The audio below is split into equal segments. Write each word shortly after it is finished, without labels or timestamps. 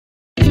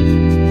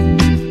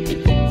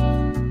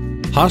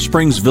Hot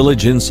Springs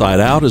Village Inside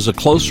Out is a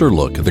closer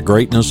look at the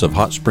greatness of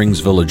Hot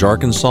Springs Village,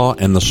 Arkansas,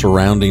 and the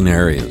surrounding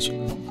areas.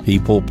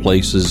 People,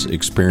 places,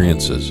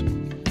 experiences.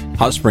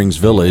 Hot Springs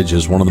Village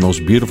is one of the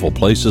most beautiful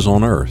places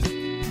on earth.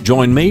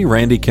 Join me,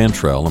 Randy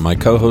Cantrell, and my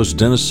co-host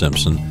Dennis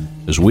Simpson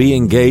as we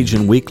engage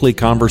in weekly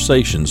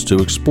conversations to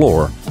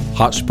explore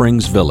Hot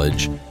Springs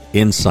Village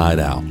Inside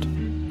Out.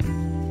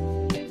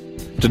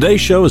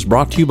 Today's show is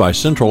brought to you by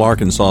Central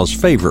Arkansas's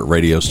favorite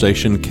radio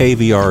station,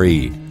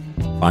 KVRE.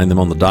 Find them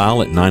on the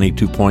dial at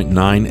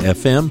 92.9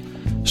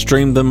 FM.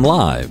 Stream them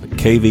live at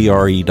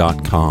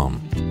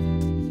kvre.com.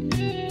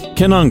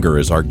 Ken Unger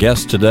is our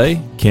guest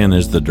today. Ken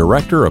is the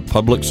Director of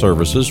Public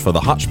Services for the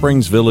Hot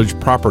Springs Village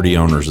Property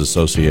Owners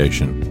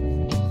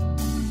Association.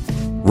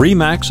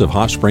 RE/MAX of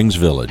Hot Springs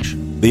Village.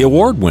 The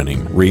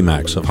award-winning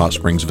RE/MAX of Hot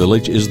Springs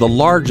Village is the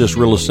largest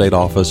real estate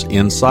office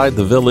inside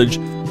the village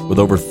with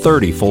over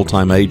 30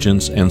 full-time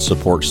agents and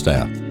support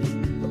staff.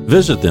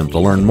 Visit them to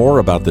learn more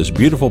about this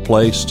beautiful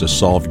place to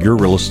solve your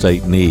real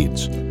estate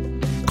needs.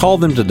 Call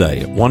them today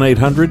at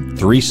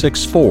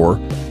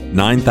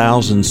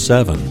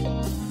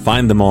 1-800-364-9007.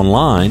 Find them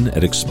online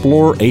at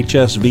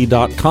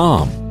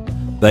explorehsv.com.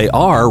 They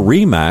are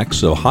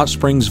RE/MAX of Hot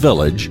Springs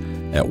Village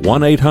at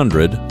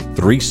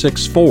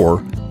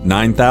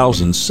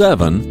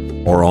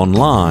 1-800-364-9007 or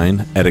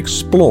online at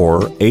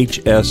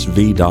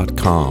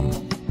explorehsv.com.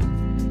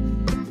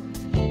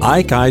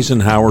 Ike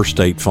Eisenhower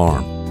State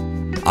Farm.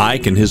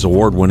 Ike and his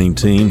award-winning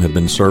team have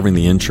been serving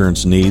the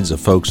insurance needs of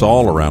folks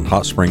all around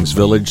Hot Springs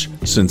Village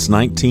since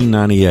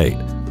 1998.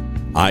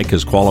 Ike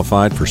has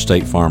qualified for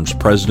State Farm's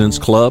President's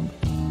Club,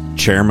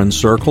 Chairman's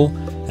Circle,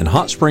 and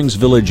Hot Springs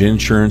Village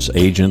Insurance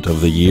Agent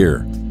of the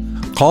Year.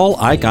 Call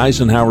Ike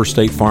Eisenhower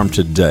State Farm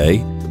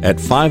today at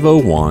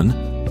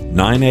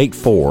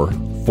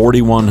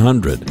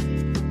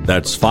 501-984-4100.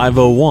 That's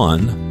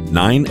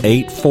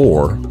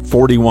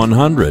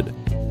 501-984-4100.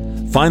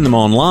 Find them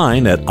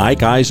online at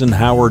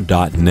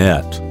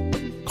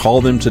ikeeisenhower.net.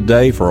 Call them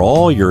today for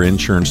all your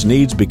insurance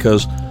needs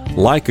because,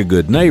 like a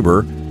good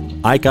neighbor,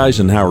 Ike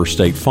Eisenhower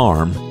State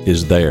Farm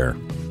is there.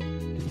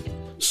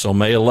 So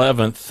May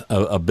 11th,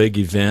 a big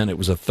event. It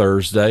was a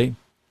Thursday.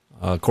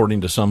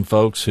 According to some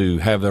folks who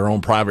have their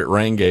own private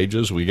rain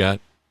gauges, we got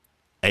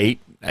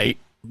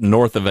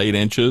north of 8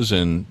 inches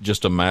in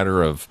just a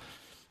matter of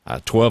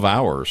 12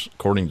 hours,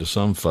 according to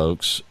some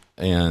folks.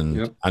 And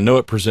yep. I know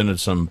it presented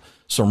some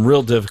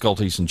real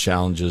difficulties and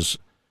challenges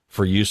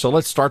for you. So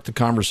let's start the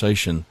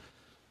conversation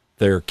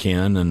there,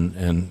 Ken,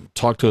 and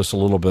talk to us a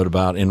little bit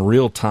about in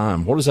real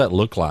time, what does that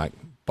look like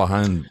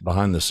behind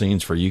the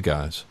scenes for you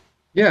guys?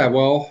 Yeah,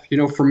 well,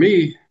 for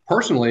me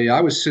personally, I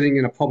was sitting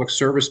in a public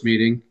service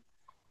meeting,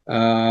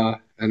 and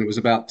it was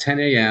about 10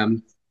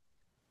 a.m.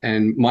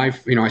 And I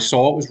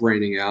saw it was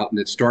raining out, and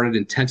it started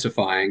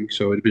intensifying.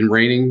 So it had been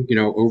raining,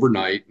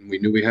 overnight, and we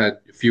knew we had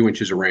a few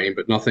inches of rain,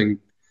 but nothing,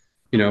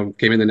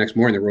 came in the next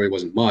morning. There really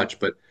wasn't much.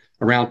 But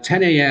around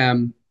 10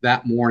 a.m.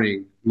 that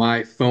morning,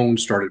 my phone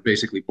started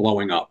basically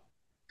blowing up,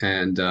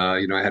 and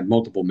I had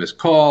multiple missed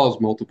calls,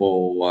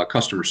 multiple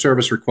customer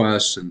service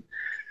requests, and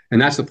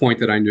that's the point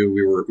that I knew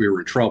we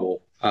were in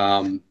trouble.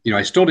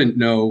 I still didn't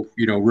know,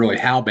 really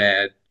how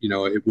bad,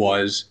 it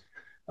was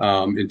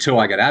until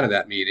I got out of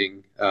that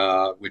meeting,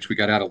 which we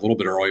got out a little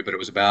bit early, but it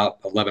was about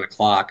 11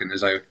 o'clock. And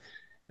as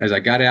I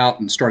got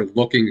out and started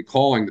looking and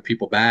calling the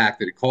people back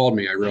that had called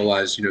me, I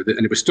realized, and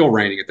it was still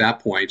raining at that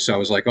point. So I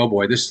was like, oh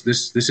boy, this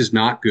is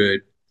not good.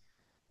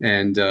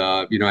 And,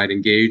 I'd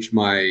engaged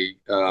my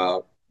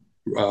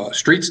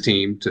streets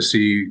team to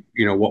see,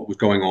 what was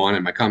going on,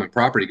 and my common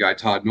property guy,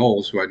 Todd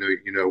Knowles, who I know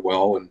you know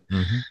well, and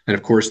and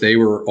of course they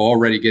were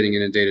already getting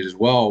inundated as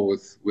well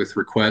with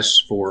requests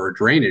for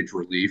drainage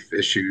relief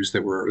issues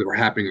that were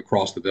happening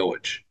across the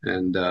village.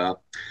 And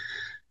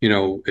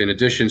in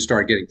addition,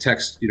 started getting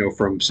texts,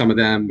 from some of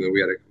them. We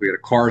had a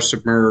car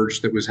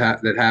submerged that was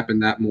that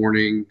happened that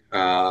morning.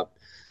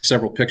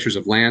 Several pictures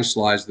of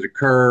landslides that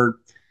occurred.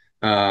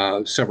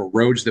 Several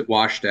roads that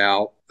washed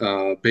out,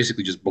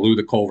 basically just blew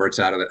the culverts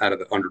out of the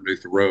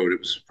underneath the road. It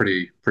was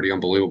pretty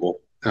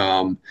unbelievable.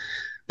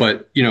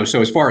 But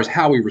so as far as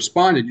how we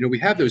responded, we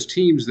have those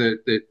teams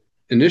that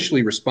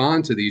initially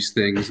respond to these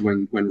things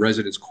when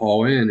residents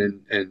call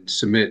in and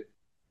submit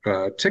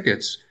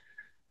tickets.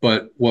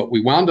 But what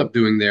we wound up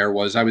doing there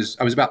was I was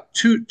about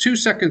two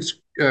seconds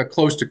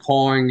close to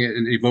calling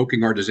and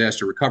evoking our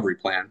disaster recovery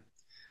plan,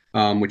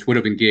 which would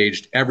have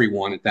engaged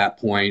everyone at that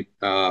point.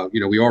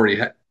 We already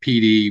had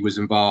PD was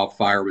involved,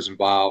 fire was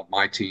involved,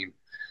 my team.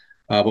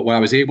 But what I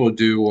was able to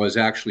do was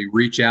actually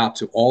reach out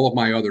to all of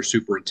my other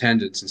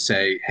superintendents and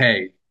say,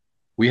 hey,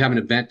 we have an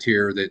event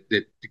here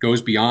that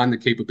goes beyond the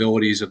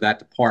capabilities of that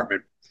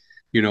department.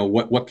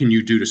 What can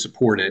you do to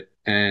support it?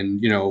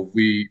 And,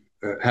 we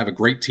have a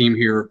great team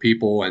here of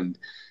people, and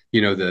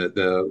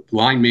the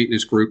line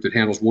maintenance group that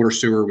handles water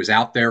sewer was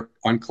out there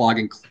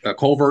unclogging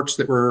culverts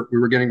that we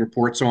were getting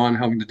reports on,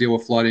 helping to deal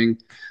with flooding,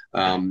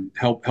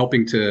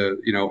 helping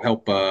to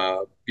help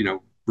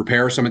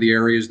repair some of the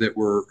areas that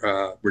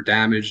were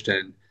damaged,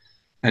 and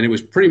And it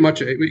was pretty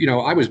much,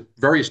 I was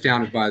very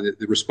astounded by the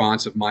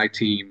response of my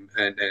team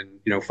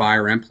and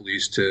fire and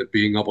police to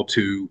being able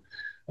to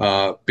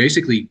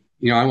basically,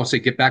 I don't want to say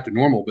get back to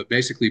normal, but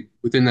basically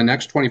within the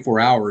next 24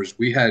 hours,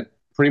 we had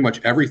pretty much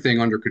everything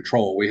under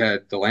control. We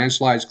had the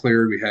landslides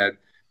cleared. We had,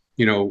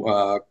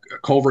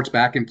 culverts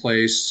back in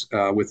place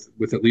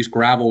with at least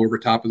gravel over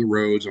top of the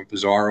roads on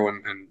Pizarro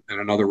and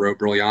another road,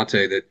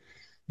 Brilliante, that,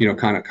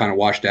 kind of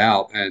washed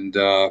out. And,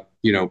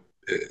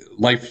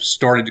 life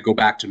started to go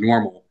back to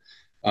normal.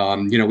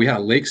 We had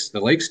the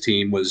lakes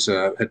team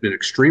had been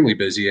extremely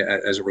busy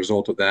as a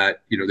result of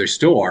that. They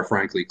still are,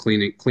 frankly,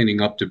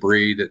 cleaning up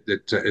debris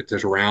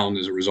that's around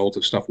as a result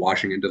of stuff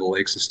washing into the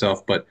lakes and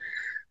stuff. But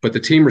the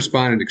team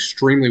responded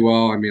extremely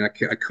well. I mean, I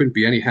couldn't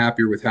be any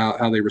happier with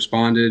how they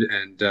responded,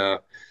 and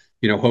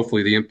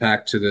hopefully the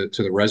impact to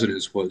the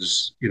residents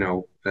was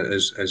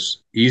as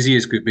easy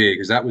as could be,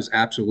 because that was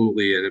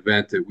absolutely an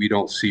event that we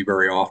don't see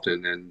very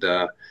often. And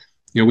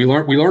we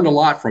learned a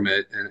lot from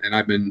it, and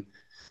I've been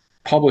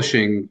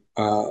publishing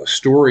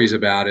stories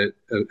about it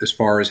as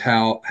far as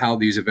how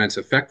these events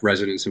affect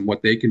residents and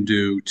what they can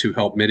do to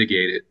help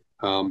mitigate it.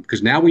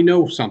 Because now we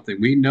know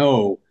something. We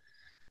know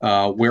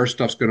where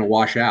stuff's going to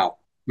wash out,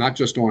 not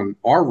just on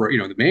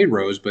the main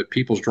roads, but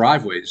people's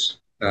driveways.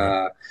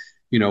 Right.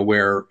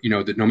 Where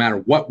that no matter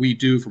what we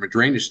do from a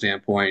drainage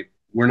standpoint,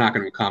 we're not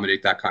going to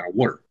accommodate that kind of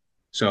water.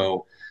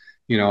 So,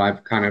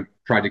 I've kind of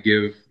tried to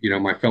give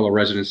my fellow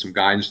residents some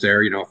guidance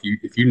there.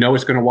 If you know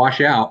it's going to wash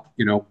out,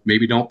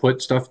 maybe don't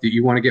put stuff that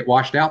you want to get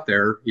washed out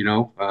there.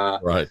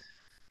 Right.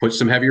 Put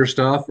some heavier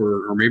stuff,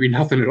 or maybe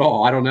nothing at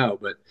all. I don't know,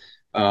 but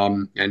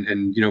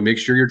and make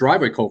sure your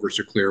driveway culverts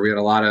are clear. We had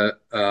a lot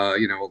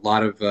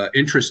of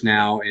interest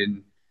now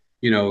in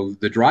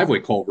the driveway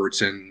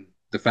culverts, and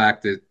the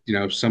fact that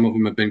some of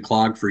them have been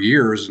clogged for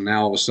years, and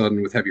now all of a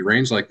sudden with heavy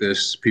rains like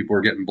this, people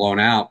are getting blown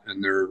out,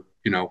 and they're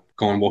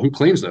going, well, who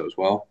cleans those?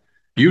 Well,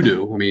 you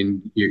do. I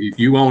mean,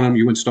 you own them,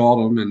 you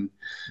installed them, and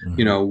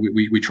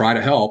we try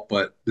to help,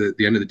 but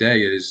the end of the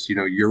day is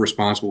you're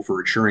responsible for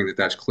ensuring that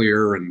that's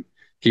clear and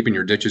keeping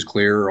your ditches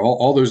clear.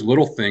 All those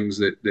little things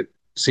that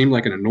seem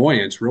like an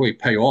annoyance really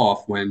pay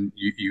off when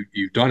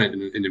you've done it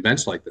in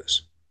events like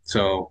this.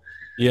 So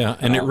yeah,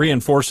 and it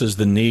reinforces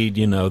the need,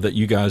 that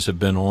you guys have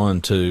been on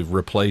to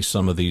replace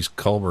some of these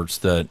culverts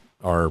that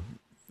are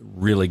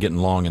really getting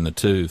long in the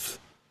tooth.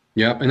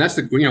 Yeah, and that's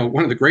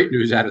one of the great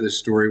news out of this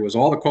story was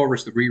all the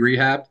culverts that we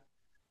rehabbed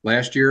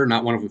last year,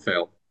 not one of them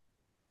failed.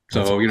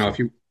 So,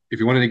 awesome. If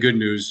you want any good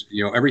news,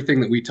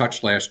 everything that we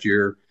touched last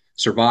year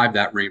survived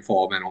that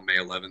rainfall event on May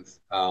 11th.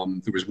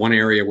 There was one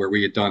area where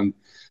we had done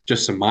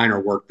just some minor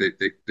work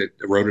that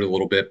eroded a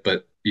little bit,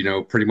 but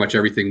pretty much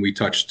everything we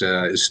touched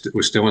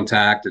was still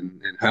intact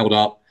and held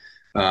up.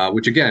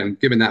 Which again,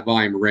 given that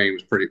volume of rain,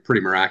 was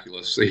pretty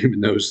miraculous.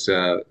 Even those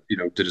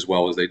did as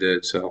well as they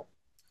did. So.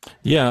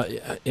 Yeah,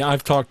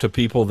 I've talked to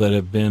people that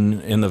have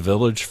been in the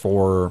village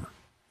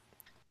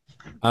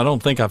I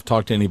don't think I've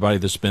talked to anybody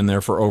that's been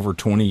there for over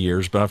 20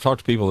 years, but I've talked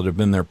to people that have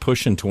been there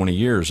pushing 20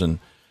 years, and,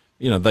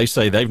 they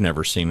say they've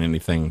never seen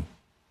anything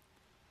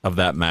of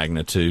that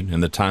magnitude in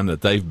the time that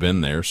they've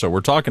been there. So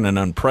we're talking an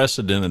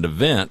unprecedented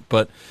event,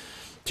 but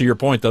to your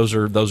point, those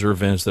are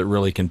events that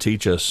really can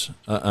teach us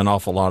an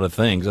awful lot of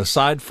things.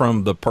 Aside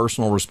from the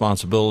personal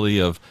responsibility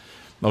of,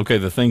 okay,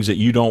 the things that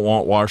you don't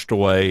want washed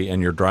away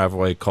in your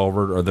driveway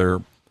culvert,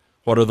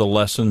 what are the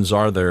lessons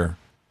are there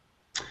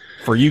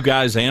for you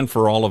guys and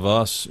for all of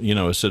us,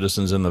 as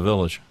citizens in the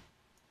village?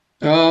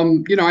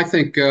 I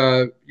think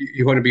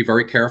you want to be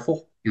very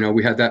careful.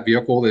 We had that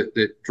vehicle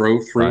that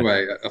drove through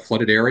a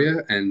flooded area,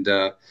 and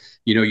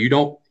you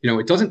don't,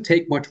 it doesn't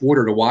take much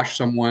water to wash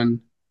someone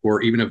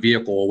or even a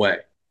vehicle away.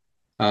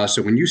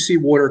 So when you see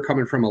water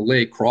coming from a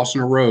lake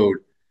crossing a road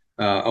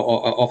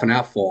off an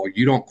outfall,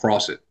 you don't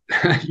cross it.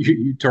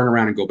 you turn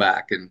around and go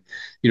back. And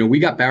we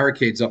got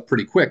barricades up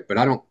pretty quick, but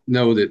I don't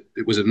know that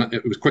it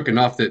was quick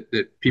enough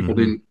that people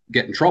didn't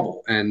get in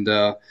trouble. And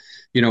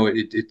we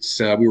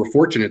were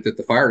fortunate that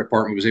the fire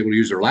department was able to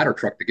use their ladder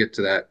truck to get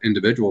to that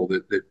individual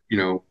that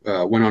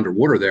went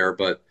underwater there.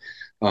 But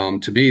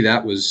to me,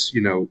 that was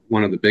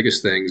one of the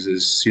biggest things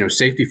is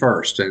safety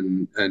first.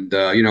 And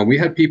we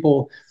had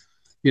people.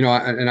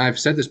 And I've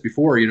said this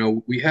before,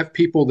 we have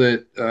people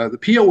that the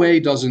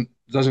POA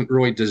doesn't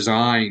really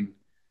design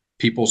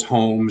people's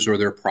homes or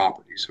their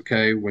properties.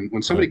 Okay.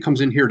 When somebody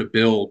comes in here to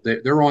build,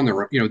 they're on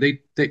their,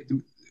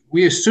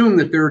 we assume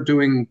that they're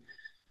doing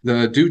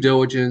the due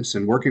diligence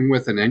and working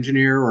with an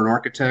engineer or an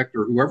architect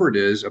or whoever it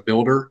is, a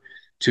builder,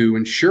 to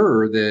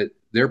ensure that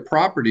their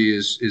property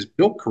is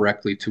built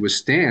correctly to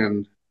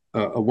withstand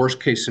a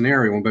worst case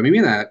scenario. And by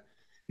meaning that,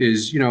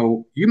 is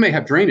you may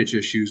have drainage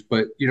issues,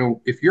 but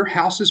if your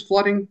house is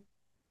flooding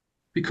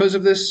because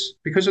of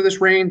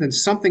this rain, then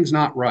something's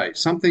not right.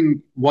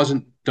 Something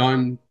wasn't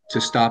done to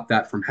stop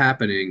that from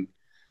happening,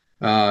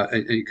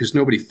 because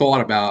nobody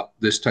thought about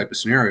this type of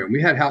scenario. And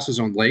we had houses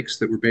on lakes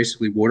that were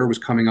basically water was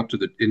coming up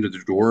into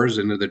the doors,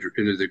 into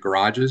the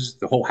garages.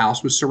 The whole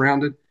house was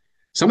surrounded.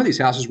 Some of these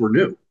houses were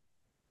new,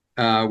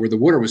 where the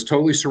water was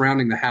totally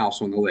surrounding the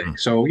house on the lake.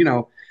 So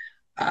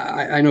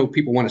I know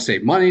people want to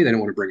save money. They don't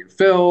want to bring in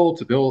fill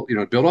to build,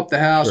 build up the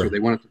house, or Sure. they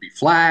want it to be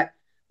flat.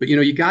 But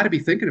you got to be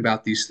thinking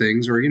about these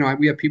things. Or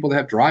we have people that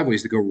have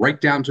driveways that go right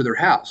down to their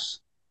house,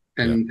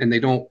 Yeah. and they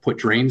don't put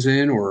drains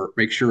in or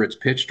make sure it's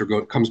pitched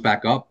or comes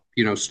back up,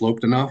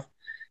 sloped enough,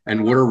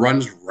 and water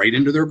runs right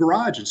into their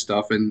garage and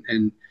stuff.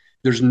 And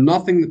there's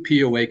nothing the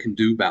POA can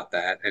do about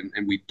that.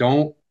 And we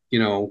don't,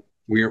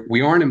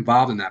 we aren't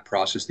involved in that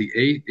process. The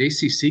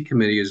ACC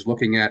committee is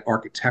looking at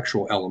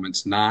architectural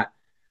elements, not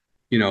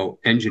Right.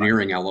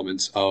 engineering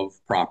elements of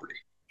property.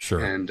 Sure.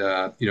 And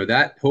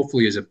that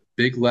hopefully is a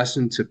big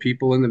lesson to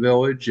people in the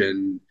village,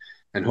 and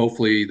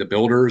hopefully the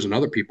builders and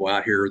other people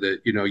out here,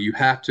 that you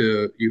have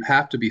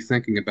to be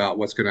thinking about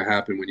what's going to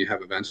happen when you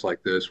have events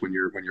like this, when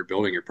you're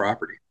building your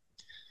property.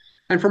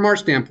 And from our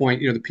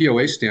standpoint, the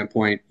POA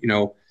standpoint,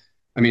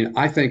 I mean,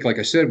 I think, like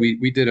I said,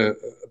 we did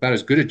about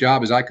as good a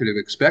job as I could have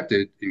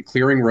expected in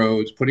clearing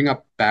roads, putting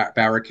up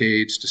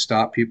barricades to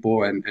stop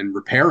people, and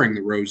repairing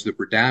the roads that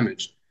were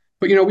damaged.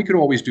 But we could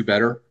always do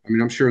better. I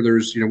mean, I'm sure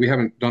there's, we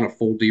haven't done a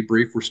full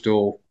debrief.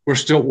 We're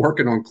still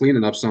working on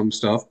cleaning up some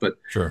stuff. But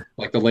Sure.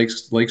 like the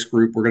Lakes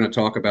group, we're going to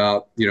talk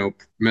about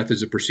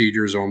methods and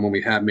procedures on when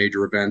we have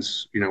major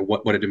events.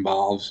 What it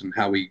involves and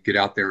how we get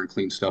out there and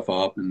clean stuff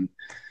up, and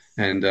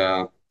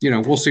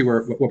we'll see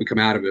what we come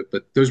out of it.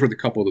 But those were the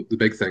couple of the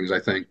big things I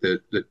think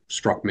that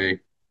struck me.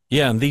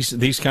 Yeah, and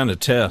these kind of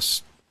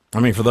tests. I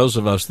mean, for those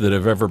of us that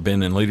have ever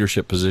been in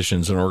leadership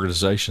positions in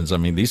organizations, I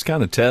mean, these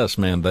kind of tests,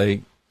 man,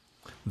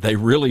 they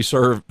really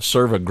serve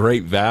a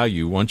great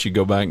value once you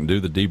go back and do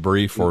the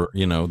debrief, or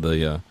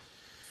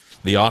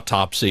the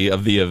autopsy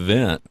of the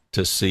event,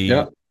 to see,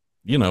 Yeah,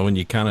 and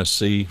you kind of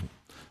see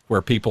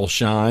where people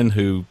shine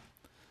who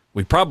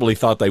we probably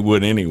thought they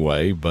would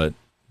anyway, but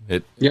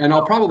it yeah, and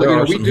I'll probably, there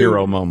are we some do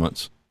hero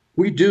moments.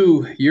 we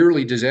do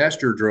yearly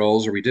disaster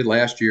drills, or we did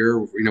last year.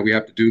 We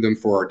have to do them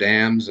for our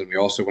dams, and we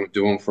also want to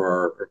do them for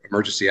our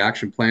emergency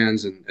action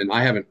plans. And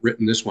I haven't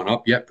written this one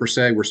up yet per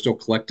se. We're still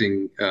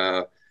collecting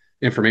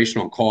information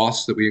on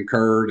costs that we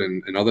incurred,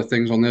 and other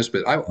things on this.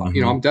 But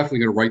Hmm. I'm definitely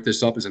going to write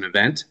this up as an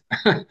event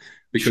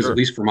because at Sure.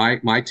 least for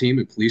my team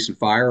and police and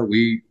fire,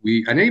 we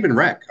and even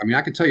rec. I mean,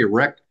 I can tell you,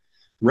 rec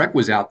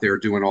was out there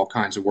doing all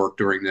kinds of work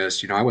during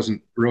this. I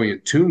wasn't really in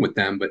tune with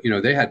them, but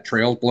they had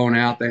trails blown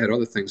out. They had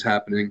other things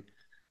happening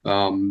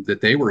that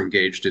they were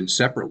engaged in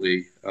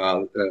separately,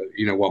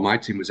 while my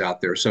team was out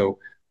there. So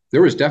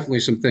there was definitely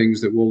some things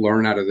that we'll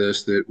learn out of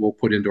this that we'll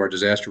put into our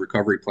disaster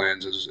recovery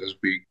plans as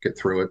we get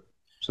through it.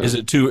 Is So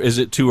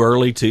it too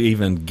early to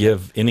even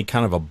give any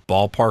kind of a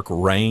ballpark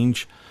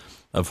range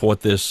of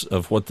what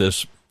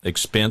this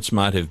expense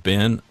might have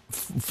been,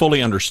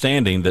 fully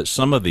understanding that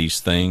some of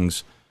these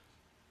things,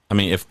 I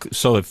mean, if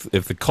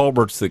the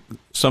culverts, that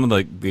some of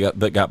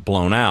that got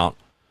blown out,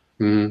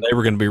 mm, they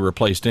were going to be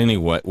replaced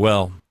anyway.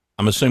 Well,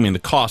 I'm assuming the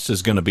cost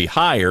is going to be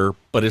higher,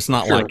 but it's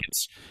not like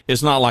sure.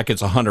 it's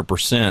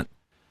 100%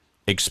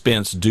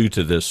 expense due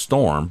to this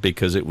storm,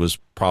 because it was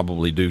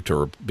probably due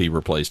to be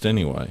replaced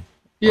anyway.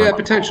 Or Yeah, am I wrong?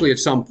 potentially at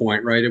some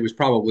point, right? It was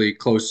probably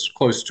close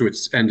to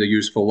its end of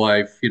useful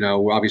life.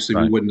 Obviously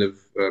we Right. wouldn't have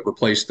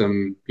replaced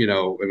them.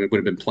 And it would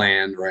have been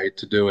planned, right,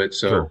 to do it.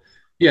 Sure. So,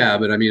 yeah,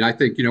 but I mean, I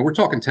think we're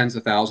talking tens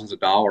of thousands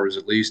of dollars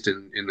at least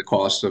in the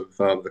cost of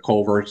the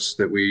culverts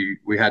that we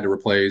had to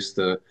replace,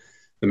 the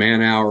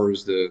man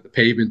hours, the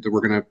pavement that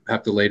we're going to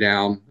have to lay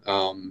down.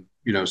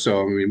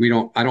 So I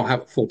mean, I don't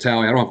have a full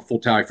tally. I don't have a full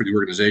tally for the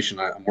organization.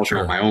 I'm working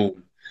on Sure. my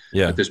own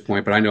Yeah. at this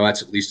point, but I know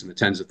that's at least in the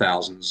tens of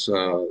thousands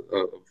of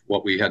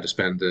what we had to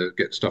spend to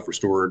get stuff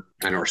restored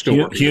and are still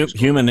working to restore.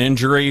 Human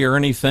injury or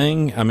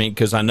anything? I mean,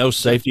 because I know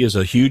safety is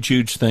a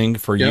huge thing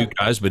for you Yep.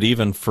 guys, but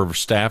even for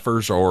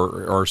staffers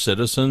or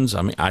citizens,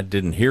 I mean, I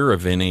didn't hear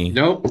of any.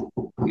 Nope.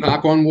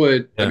 Knock on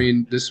wood. I Yeah.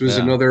 mean, this was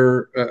Yeah.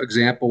 another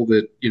example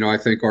that I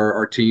think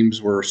our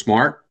teams were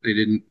smart. They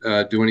didn't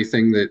do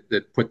anything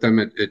that put them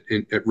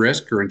at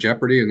risk or in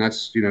jeopardy, and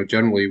that's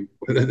generally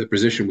the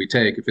position we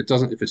take. If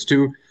it's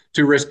too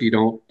risky,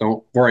 don't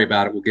worry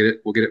about it. We'll get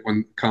it when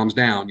it calms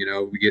down.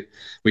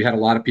 We had a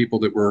lot of people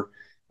that were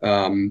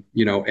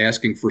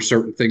asking for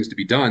certain things to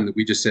be done that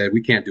we just said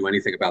we can't do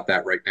anything about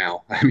that right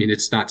now. I mean,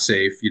 it's not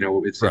safe.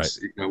 Right.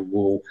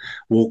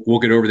 We'll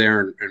get over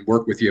there and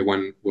work with you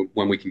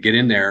when we can get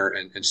in there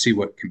and see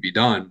what can be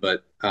done.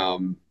 But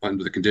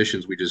under the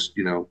conditions, we just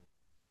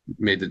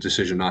made the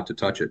decision not to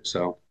touch it.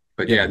 So,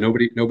 but yeah, Yeah.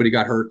 nobody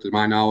got hurt to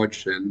my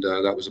knowledge, and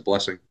that was a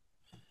blessing.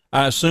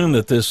 I assume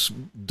that this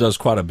does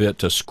quite a bit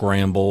to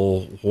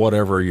scramble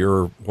whatever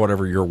your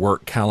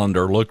work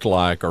calendar looked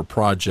like, or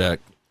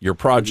your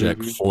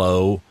project Mm-hmm.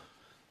 flow.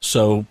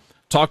 So,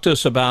 talk to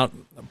us about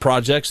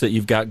projects that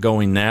you've got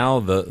going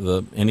now.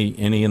 The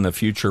any in the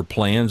future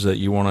plans that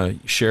you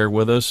want to share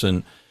with us,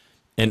 and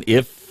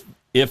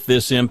if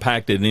this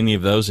impacted any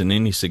of those in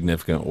any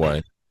significant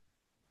way.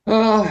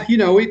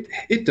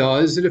 It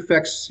does. It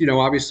affects,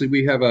 obviously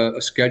we have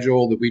a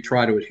schedule that we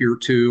try to adhere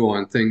to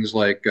on things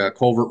like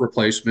culvert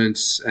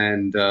replacements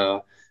and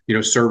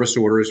service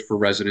orders for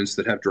residents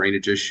that have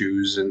drainage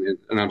issues, and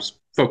I'm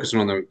focusing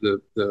on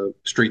the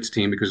streets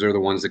team because they're the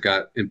ones that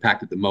got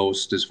impacted the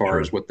most as far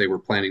as Sure. what they were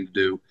planning to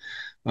do.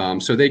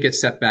 So they get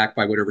set back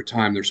by whatever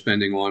time they're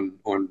spending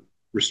on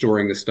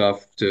restoring the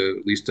stuff to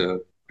at least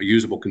a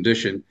usable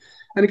condition.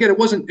 And again, it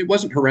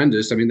wasn't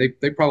horrendous. I mean,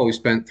 they probably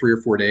spent 3 or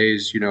 4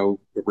 days,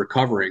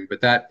 recovering,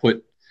 but that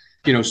put,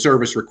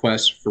 service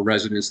requests for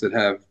residents that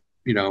have,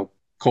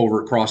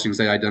 culvert crossings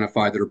they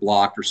identified that are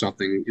blocked or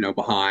something,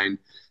 behind,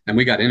 and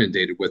we got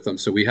inundated with them.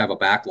 So we have a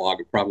backlog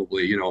of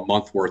probably, a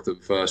month worth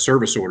of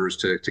service orders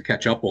to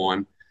catch up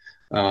on.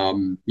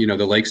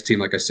 The lakes team,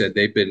 like I said,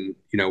 they've been,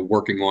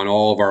 working on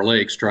all of our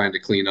lakes, trying to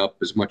clean up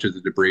as much of the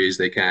debris as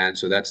they can.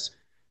 So that's,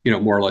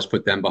 more or less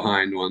put them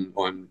behind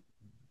on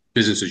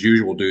business as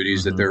usual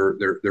duties that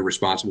Hmm. they're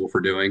responsible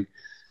for doing.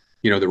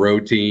 The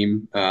road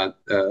team,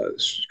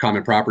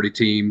 common property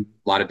team,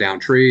 a lot of down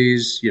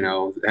trees,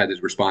 had to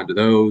respond to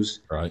those.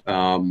 Right.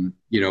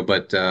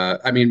 But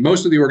I mean,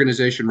 most of the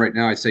organization right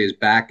now, I'd say, is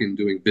back and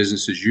doing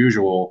business as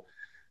usual.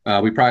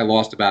 We probably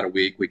lost about a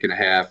week and a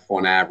half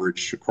on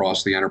average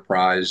across the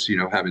enterprise,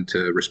 having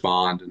to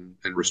respond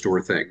and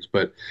restore things.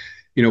 But,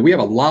 we have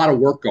a lot of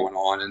work going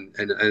on,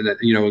 and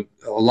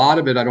a lot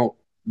of it I don't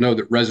know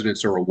that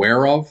residents are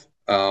aware of,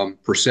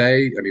 per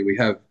se. I mean, we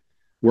have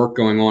work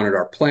going on at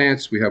our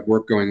plants. We have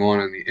work going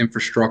on in the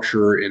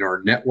infrastructure in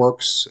our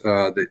networks,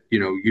 that,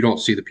 you don't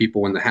see the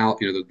people in the house,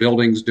 the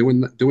buildings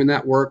doing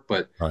that work,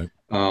 but Right.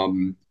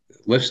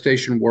 lift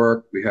station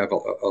work. We have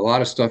a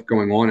lot of stuff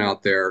going on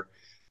out there.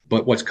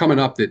 But what's coming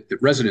up that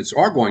residents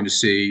are going to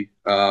see,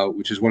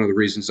 which is one of the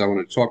reasons I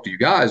wanted to talk to you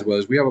guys,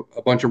 was we have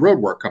a bunch of road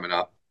work coming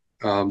up.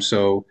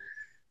 So,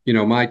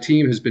 my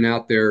team has been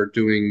out there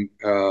doing,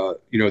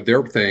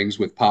 their things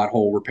with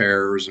pothole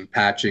repairs and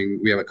patching.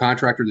 We have a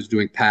contractor that's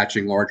doing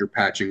patching, larger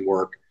patching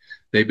work.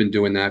 They've been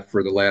doing that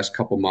for the last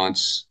couple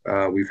months.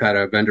 We've had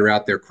a vendor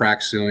out there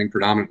crack sealing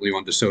predominantly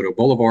on DeSoto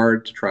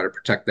Boulevard to try to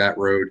protect that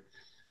road.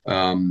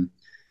 Um,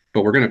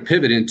 but we're going to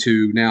pivot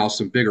into now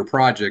some bigger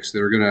projects that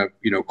are going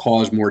to,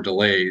 cause more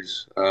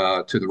delays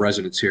to the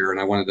residents here. And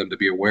I wanted them to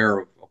be aware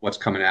of what's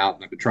coming out,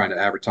 and I've been trying to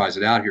advertise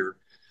it out here.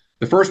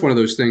 The first one of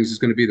those things is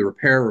going to be the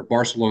repair of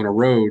Barcelona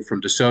Road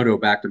from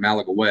DeSoto back to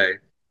Malaga Way.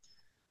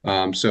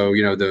 So,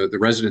 the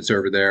residents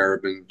over there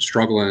have been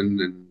struggling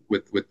and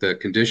with the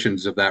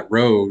conditions of that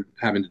road,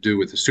 having to do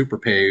with the super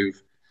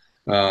pave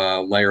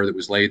layer that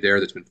was laid there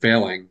that's been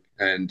failing.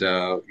 And,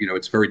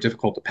 it's very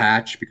difficult to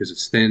patch because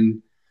it's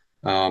thin.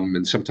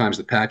 And sometimes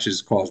the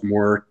patches cause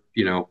more,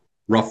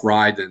 rough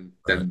ride than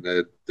Right.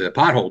 the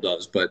pothole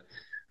does. But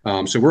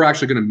so we're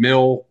actually going to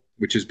mill,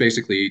 which is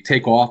basically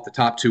take off the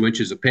top 2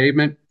 inches of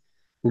pavement.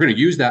 We're going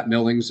to use that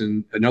millings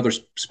in other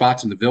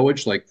spots in the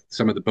village, like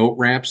some of the boat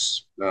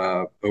ramps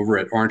over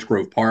at Orange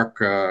Grove Park.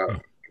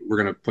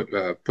 We're going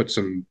to put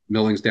some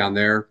millings down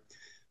there,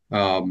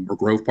 or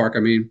Grove Park. I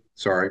mean,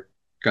 sorry,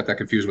 got that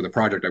confused with a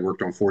project I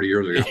worked on 40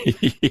 years ago.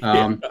 Yeah.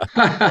 Um,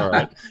 All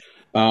right.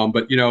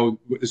 but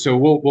so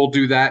we'll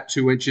do that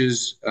 2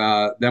 inches.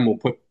 Then we'll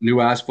put new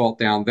asphalt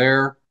down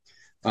there,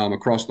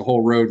 across the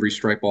whole road,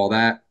 restripe all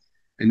that.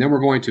 And then we're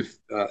going to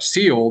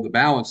seal the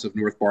balance of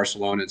North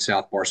Barcelona and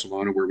South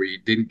Barcelona, where we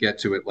didn't get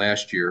to it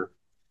last year.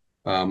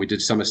 We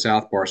did some of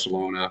South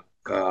Barcelona,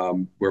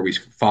 where we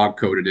fog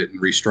coated it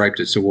and restriped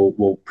it. So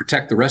we'll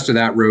protect the rest of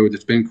that road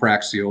that's been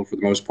crack sealed for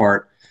the most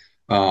part,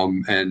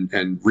 and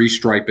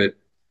restripe it.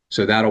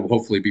 So that'll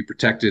hopefully be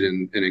protected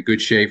and in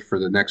good shape for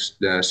the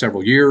next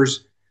several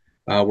years.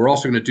 We're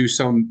also going to do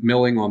some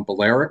milling on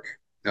Balearic,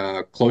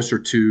 closer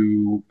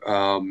to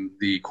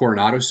the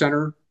Coronado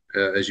Center.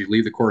 As you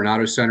leave the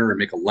Coronado Center and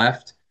make a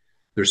left,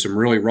 there's some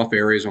really rough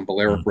areas on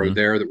Balearic Hmm. Road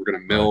there that we're going to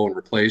Right. mill and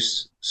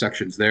replace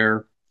sections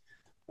there.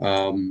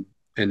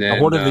 And Now,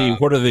 then,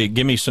 what are the,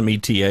 give me some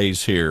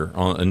ETAs here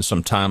and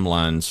some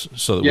timelines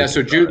so that we yeah, can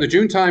so try the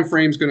June time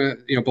frame is going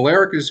to,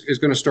 Balearic is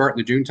going to start in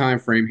the June time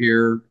frame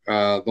here.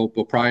 They'll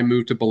probably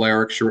move to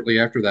Balearic shortly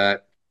after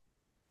that.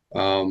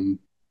 Um,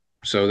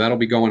 so that'll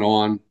be going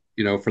on,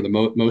 for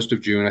the most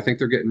of June. I think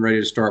they're getting ready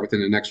to start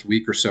within the next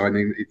week or so. I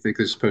mean, I think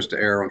this is supposed to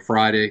air on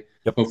Friday.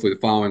 Yep. Hopefully, the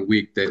following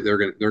week they're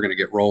gonna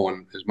get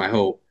rolling, is my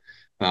hope.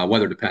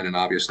 Weather dependent,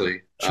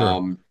 obviously.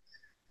 Sure.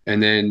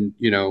 And then,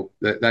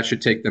 that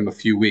should take them a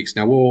few weeks.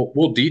 Now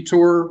we'll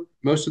detour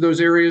most of those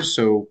areas,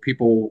 so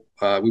people,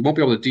 we won't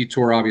be able to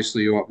detour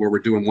obviously where we're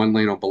doing one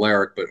lane on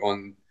Balearic, but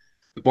on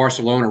the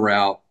Barcelona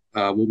route,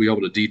 we'll be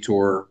able to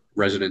detour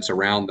residents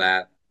around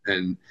that,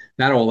 and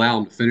that'll allow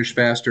them to finish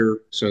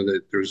faster, so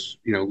that there's,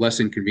 less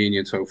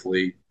inconvenience,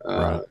 hopefully,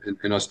 Right.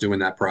 in us doing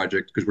that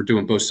project, because we're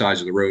doing both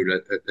sides of the road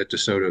at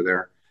DeSoto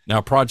there. Now,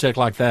 a project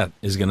like that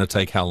is going to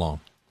take how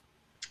long?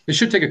 It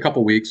should take a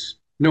couple weeks,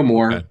 no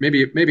more, Okay.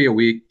 maybe a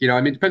week. I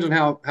mean, it depends on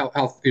how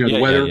the Yeah,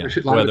 weather. yeah. A lot of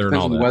it Weather and depends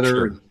all on the that.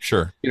 weather,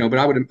 Sure. Sure. but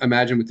I would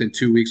imagine within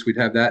 2 weeks we'd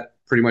have that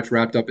pretty much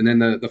wrapped up. And then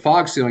the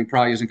fog sealing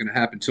probably isn't going to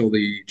happen until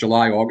the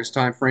July August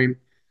timeframe.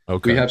 We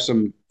Okay. have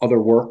some other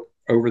work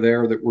over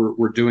there that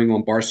we're doing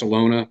on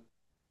Barcelona,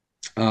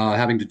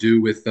 having to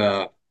do with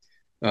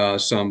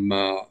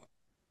some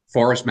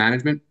forest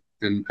management.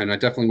 and I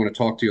definitely want to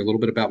talk to you a little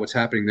bit about what's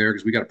happening there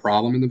because we got a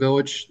problem in the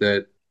village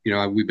that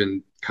we've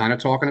been kind of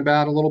talking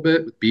about a little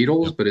bit with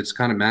beetles, Yep. but it's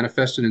kind of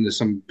manifested into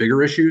some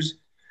bigger issues.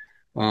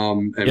 Yeah,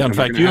 in And we're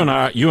fact, going to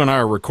have you and I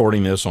are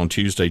recording this on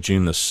Tuesday,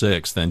 June the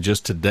 6th, and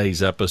just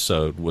today's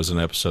episode was an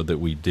episode that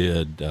we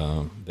did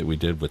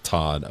with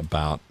Todd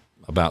about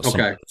some of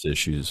okay. those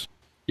issues.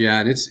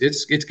 Yeah, and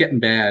it's getting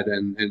bad,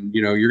 and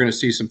you're going to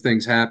see some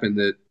things happen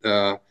that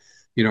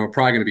are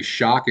probably going to be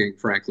shocking,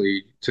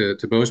 frankly, to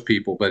most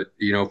people. But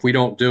if we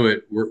don't do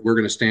it, we're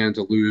going to stand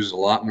to lose a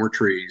lot more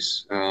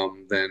trees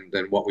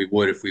than what we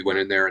would if we went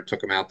in there and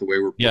took them out the way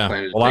we're Yeah.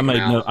 planning to Well, take them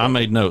out. I So,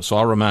 made notes, so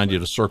I'll remind you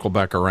to circle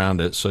back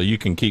around it so you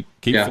can keep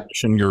yeah,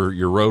 finishing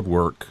your road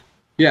work.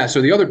 yeah. So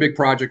the other big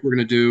project we're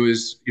going to do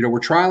is we're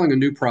trialing a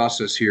new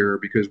process here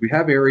because we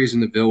have areas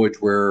in the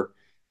village where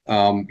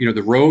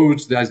the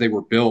roads as they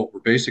were built were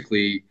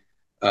basically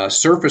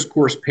surface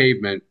course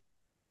pavement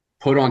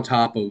put on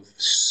top of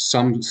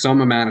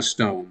some amount of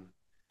stone,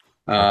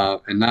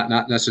 and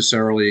not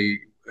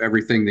necessarily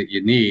everything that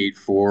you need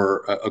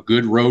for a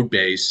good road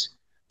base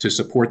to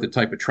support the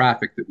type of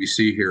traffic that we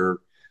see here.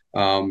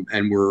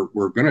 And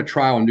we're going to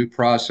trial a new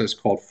process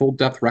called full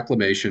depth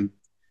reclamation.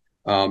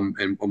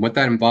 And what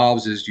that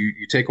involves is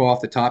you take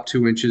off the top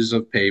 2 inches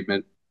of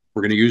pavement.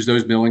 We're going to use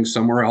those millings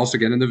somewhere else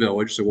again in the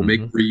village, so we'll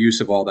Mm-hmm. make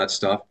reuse of all that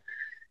stuff.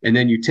 And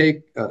then you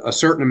take a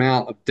certain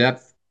amount of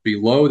depth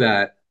below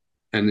that,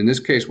 and in this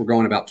case, we're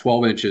going about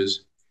 12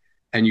 inches,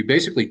 and you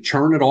basically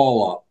churn it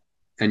all up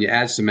and you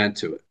add cement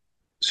to it.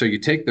 So you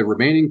take the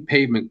remaining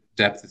pavement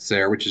depth that's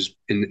there, which is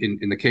in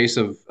the case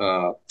of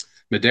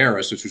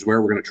Madeiras, which is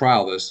where we're going to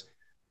trial this.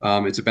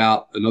 It's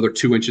about another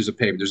 2 inches of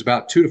pavement. There's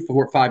about 2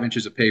 to 5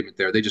 inches of pavement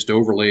there. They just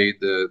overlaid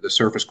the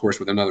surface course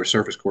with another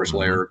surface course Mm-hmm.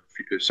 layer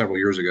several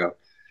years ago.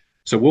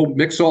 So we'll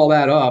mix all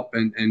that up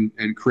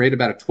and create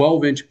about a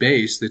 12-inch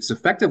base that's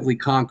effectively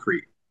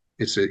concrete.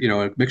 It's a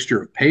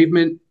mixture of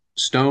pavement,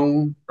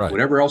 stone, Right.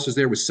 whatever else is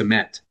there with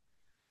cement,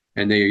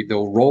 and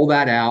they'll roll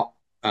that out.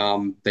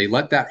 They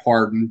let that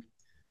harden.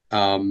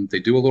 They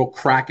do a little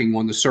cracking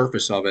on the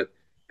surface of it,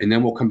 and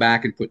then we'll come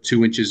back and put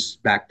 2 inches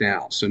back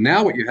down. So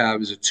now what you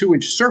have is a 2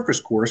 inch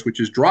surface course, which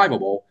is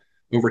drivable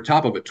over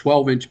top of a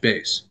 12-inch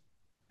base.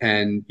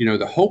 And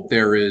the hope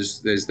there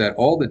is that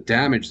all the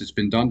damage that's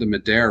been done to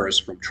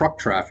Madeiras from truck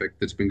traffic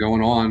that's been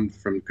going on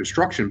from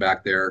construction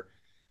back there,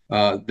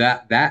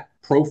 that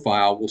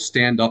profile will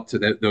stand up to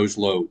those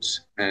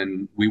loads,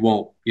 and we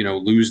won't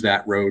lose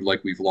that road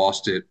like we've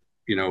lost it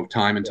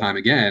time and time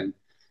again.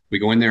 We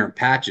go in there and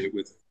patch it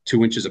with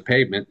 2 inches of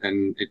pavement,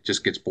 and it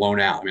just gets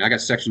blown out. I mean, I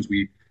got sections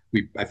we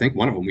I think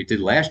one of them we did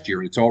last year,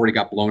 and it's already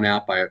got blown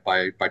out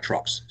by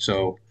trucks.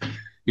 So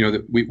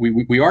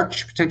we are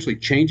potentially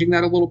changing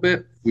that a little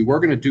bit. We were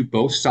going to do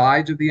both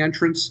sides of the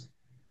entrance,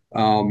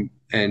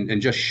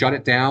 and just shut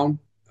it down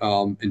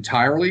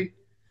entirely.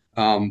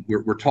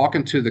 We're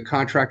talking to the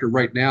contractor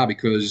right now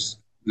because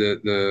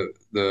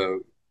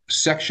the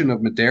section of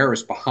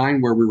Madeiras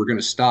behind where we were going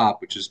to stop,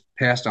 which is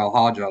past Al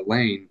Haja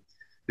Lane,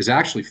 is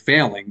actually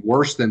failing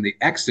worse than the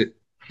exit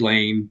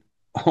lane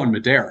on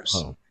Madeiras.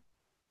 Oh.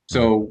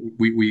 So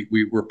we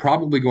were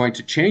probably going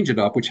to change it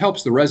up, which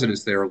helps the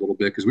residents there a little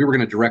bit because we were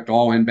going to direct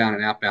all inbound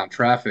and outbound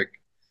traffic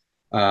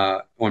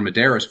on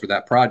Madeiras for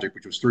that project,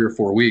 which was 3 or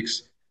 4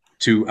 weeks,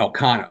 to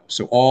Elcano.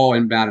 So all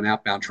inbound and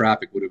outbound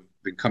traffic would have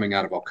been coming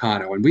out of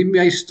Elcano. And we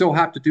may still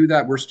have to do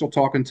that. We're still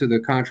talking to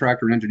the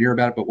contractor and engineer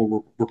about it, but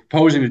what we're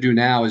proposing to do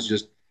now is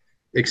just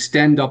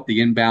extend up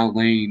the inbound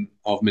lane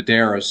of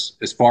Madeiras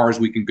as far as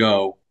we can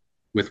go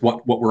with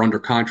what we're under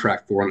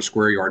contract for on a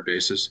square yard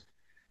basis,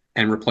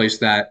 and replace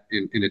that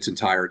in its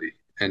entirety.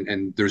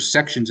 And there's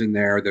sections in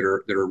there that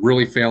are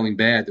really failing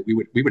bad that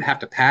we would have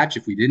to patch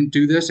if we didn't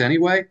do this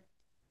anyway,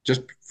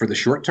 just for the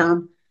short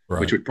term, Right.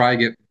 which would probably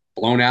get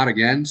blown out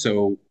again.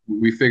 So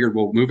we figured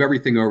we'll move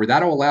everything over.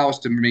 That'll allow us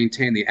to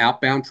maintain the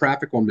outbound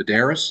traffic on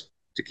Madeiras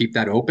to keep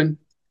that open,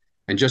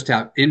 and just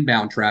have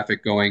inbound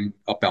traffic going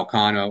up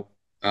Elcano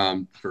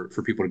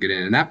for people to get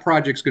in. And that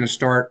project's going to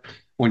start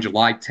on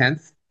July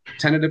 10th,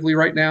 tentatively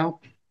right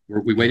now.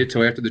 We waited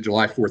till after the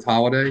July 4th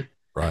holiday.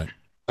 Right.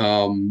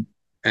 And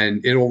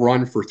it'll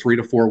run for 3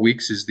 to 4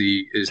 weeks is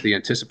the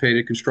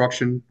anticipated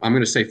construction. I'm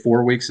going to say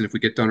 4 weeks, and if we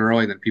get done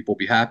early, then people will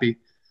be happy.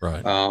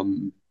 Right.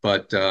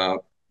 But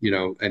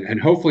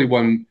and hopefully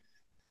when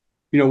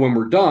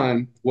we're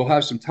done, we'll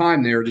have some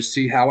time there to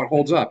see how it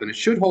holds up, and it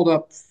should hold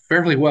up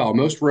fairly well.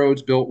 Most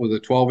roads built with a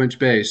 12-inch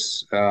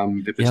base,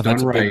 if it's done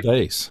right, big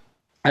base.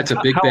 That's a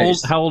big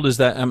base. How old is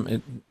that?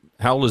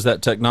 How old is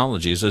that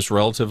technology? Is this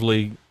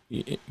relatively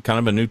kind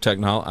of a new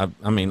technology?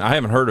 I mean, I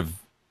haven't heard of.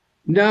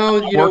 No,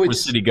 I work with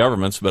city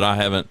governments, but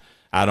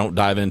I don't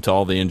dive into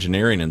all the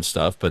engineering and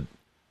stuff. But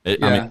I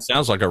mean, it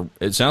sounds like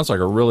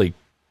a really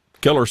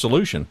killer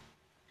solution.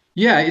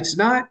 Yeah, it's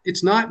not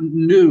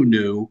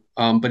new,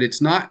 but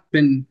it's not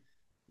been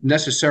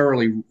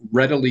necessarily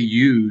readily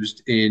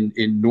used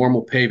in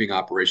normal paving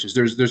operations.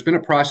 There's been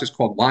a process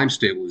called lime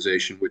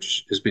stabilization,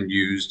 which has been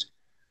used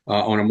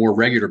on a more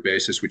regular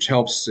basis, which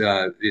helps.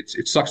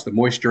 It sucks the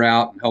moisture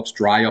out and helps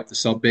dry up the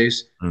sub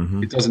base.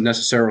 Mm-hmm. It doesn't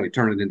necessarily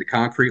turn it into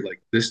concrete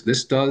like this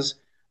does.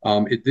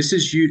 This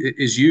is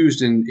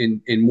used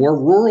in more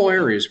rural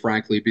areas,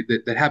 frankly,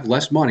 that have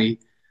less money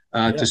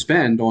to Yeah.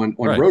 spend on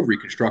Right. road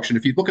reconstruction.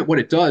 If you look at what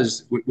it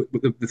does,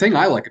 the thing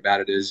I like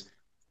about it is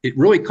it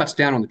really cuts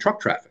down on the truck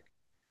traffic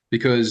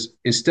because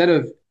instead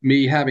of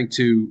me having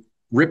to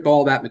rip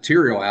all that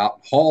material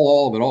out, haul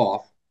all of it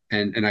off,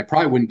 and I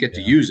probably wouldn't get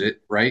to Yeah. use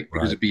it, right?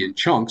 Because Right. it'd be in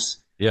chunks.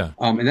 Yeah.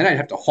 And then I'd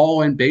have to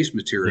haul in base Yeah.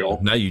 material.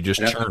 Now you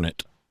just churn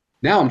it.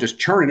 Now I'm just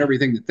churning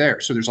everything that's there.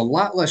 So there's a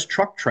lot less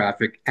truck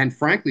traffic. And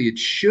frankly, it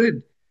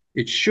should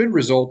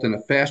result in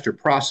a faster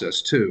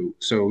process too.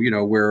 So,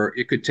 where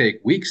it could take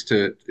weeks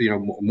to,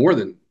 more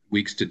than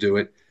weeks to do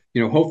it,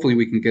 hopefully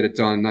we can get it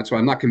done. That's why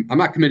I'm not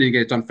committing to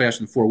get it done faster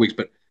than 4 weeks,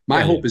 but my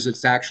Yeah. Yeah. hope is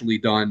it's actually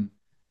done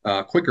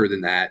quicker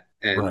than that.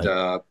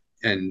 Right.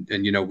 And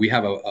we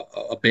have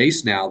a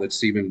base now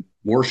that's even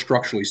more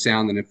structurally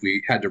sound than if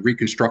we had to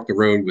reconstruct the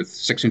road with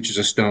 6 inches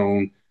of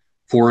stone,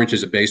 4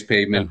 inches of base Yeah.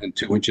 pavement, and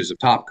 2 inches of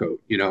top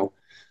coat.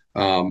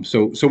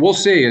 So we'll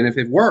see. And if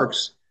it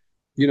works,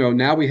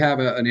 now we have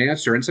an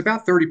answer, and it's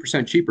about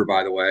 30% cheaper,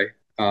 by the way.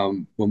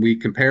 When we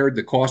compared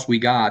the cost we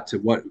got to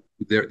what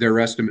their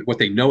estimate, what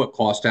they know it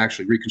costs to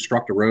actually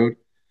reconstruct a road, it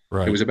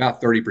Right. was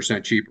about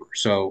 30% cheaper.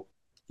 So,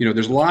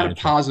 there's a lot of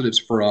Substantial. positives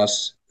for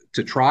us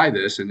to try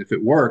this, and if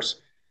it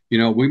works,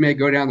 we may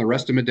go down the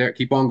rest of Madera,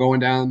 keep on going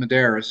down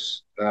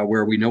Madeiras,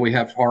 where we know we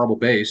have horrible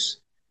base,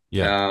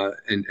 Yeah.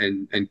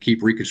 and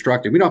keep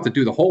reconstructing. We don't have to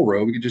do the whole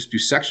road. We can just do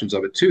sections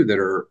of it too that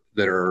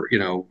are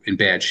in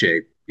bad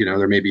shape.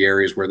 There may be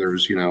areas where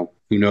there's who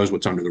knows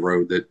what's under the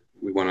road that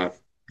we want to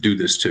do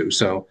this to.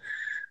 So,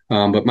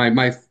 but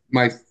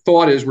my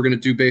thought is we're going to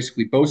do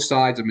basically both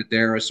sides of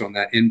Madeiras on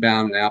that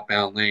inbound and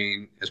outbound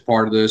lane as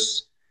part of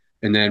this,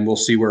 and then we'll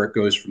see where it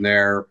goes from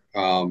there.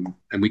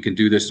 And we can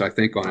do this, I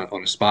think,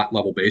 on a spot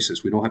level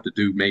basis. We don't have to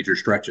do major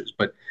stretches,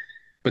 but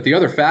the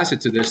other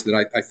facet to this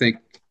that I think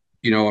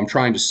I'm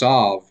trying to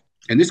solve,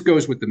 and this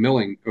goes with the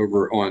milling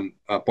over on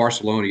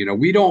Barcelona.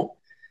 We don't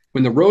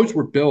when the roads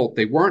were built,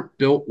 they weren't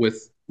built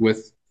with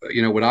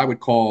what I would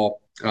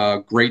call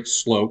great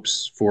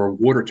slopes for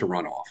water to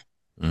run off.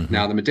 Mm-hmm.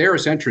 Now the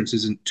Madeiras entrance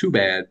isn't too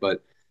bad,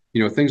 but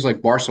things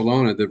like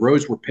Barcelona, the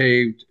roads were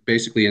paved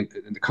basically in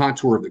the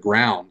contour of the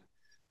ground,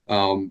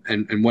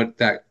 and what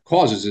that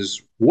causes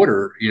is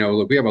water.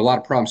 We have a lot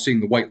of problems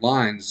seeing the white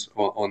lines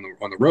on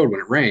the road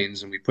when it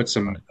rains, and we put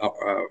some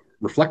Right.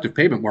 reflective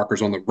pavement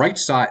markers on the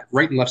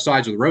right and left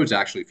sides of the roads.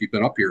 Actually, if you've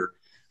been up here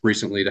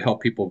recently, to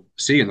help people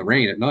see in the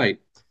rain at night.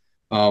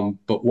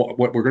 But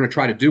what we're going to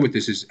try to do with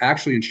this is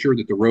actually ensure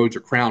that the roads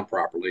are crowned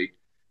properly,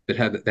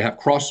 that they have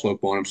cross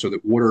slope on them so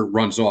that water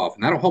runs off,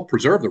 and that'll help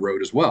preserve the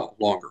road as well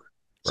longer.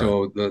 Right.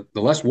 So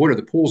the less water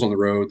that pools on the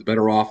road, the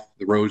better off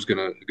the road's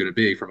gonna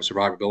be from a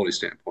survivability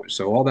standpoint.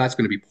 So all that's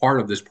going to be part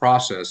of this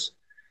process.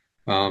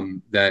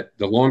 That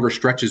the longer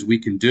stretches we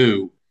can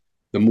do,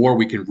 the more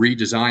we can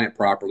redesign it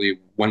properly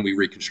when we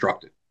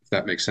reconstruct it. If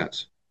that makes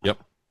sense. Yep.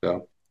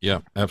 So Yeah,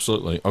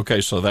 absolutely.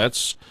 Okay, so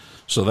that's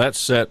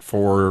set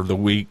for the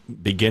week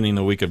beginning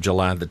the week of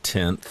July the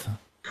 10th.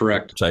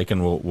 correct,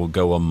 Taken will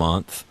go a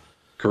month.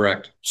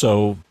 correct.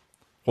 So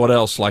what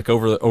else like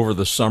over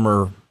the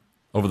summer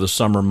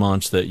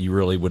months that you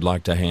really would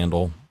like to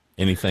handle?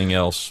 Anything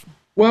else?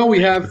 Well,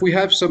 we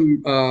have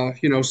some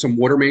some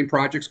water main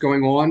projects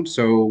going on.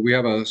 So we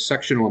have a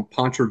section on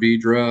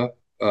Pontevedra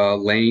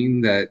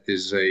lane that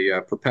is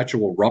a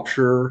perpetual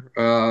rupture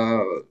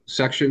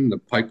section. The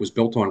pipe was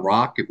built on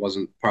rock; it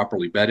wasn't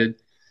properly bedded,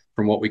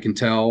 from what we can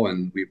tell,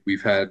 and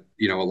we've had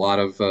a lot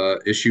of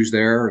issues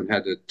there and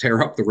had to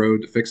tear up the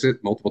road to fix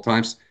it multiple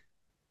times.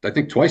 I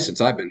think twice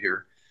since I've been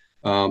here.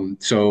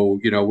 So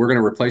we're going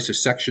to replace a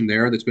section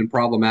there that's been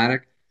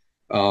problematic.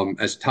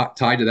 As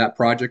tied to that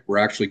project, we're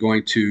actually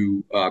going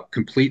to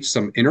complete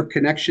some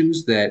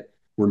interconnections that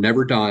were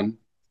never done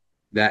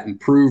that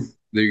improve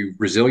the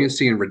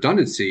resiliency and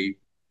redundancy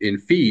in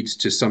feeds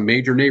to some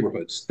major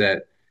neighborhoods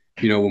that,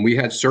 when we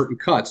had certain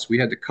cuts, we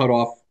had to cut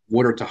off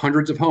water to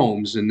hundreds of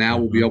homes. And now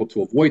we'll be Mm-hmm. able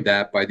to avoid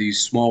that by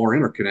these smaller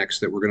interconnects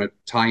that we're going to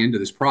tie into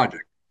this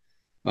project.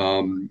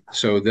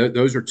 So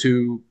those are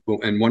two,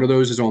 and one of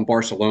those is on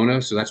Barcelona.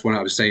 So that's when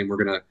I was saying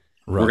we're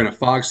Right. gonna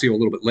fog seal a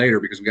little bit later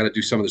because we got to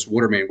do some of this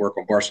water main work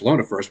on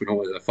Barcelona first. We don't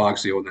want to fog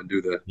seal and then do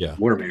the Yeah.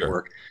 water main Sure.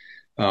 work.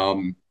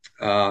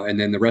 And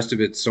then the rest of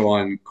it's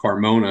on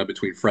Carmona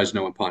between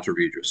Fresno and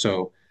Pontevedra.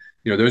 So,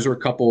 those are a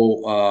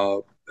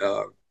couple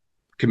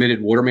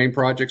committed water main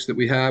projects that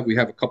we have. We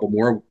have a couple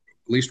more,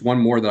 at least one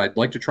more that I'd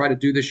like to try to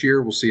do this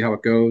year. We'll see how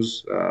it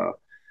goes.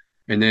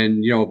 And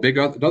then,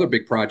 another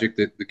big project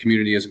that the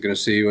community isn't going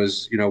to see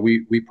was,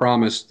 we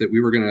promised that we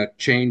were going to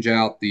change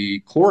out the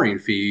chlorine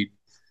feed,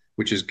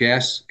 which is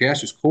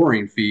gaseous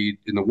chlorine feed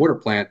in the water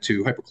plant,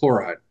 to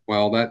hypochlorite.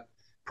 Well, that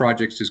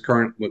project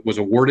was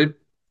awarded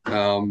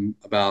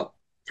about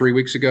 3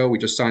 weeks ago. We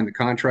just signed the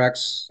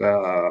contracts.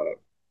 I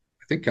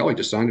think Kelly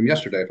just signed them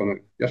yesterday.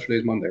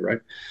 Yesterday's Monday, right?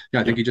 Yeah,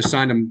 I think Yep. he just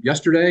signed them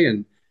yesterday,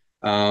 and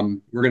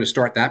We're going to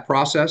start that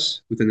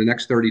process within the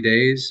next 30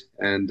 days.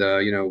 And,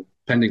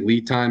 pending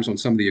lead times on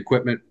some of the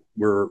equipment,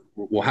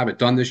 we'll have it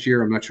done this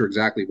year. I'm not sure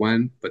exactly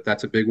when, but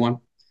that's a big one.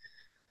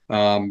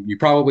 You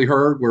probably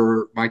heard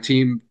where my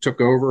team took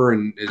over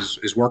and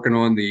is working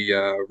on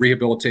the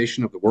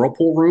rehabilitation of the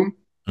Whirlpool room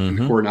in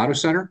the Mm-hmm. Coronado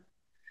Center.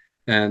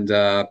 And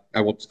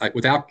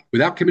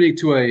without committing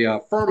to a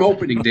firm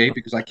opening date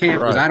because I can't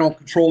because Right. I don't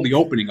control the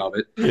opening of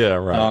it. Yeah.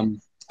 Right.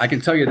 I can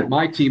tell you that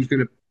my team's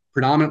going to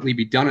predominantly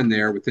be done in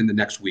there within the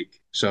next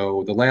week.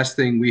 So the last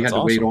thing we That's had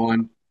to wait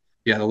awesome. on,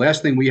 yeah, the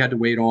last thing we had to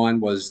wait on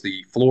was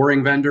the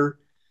flooring vendor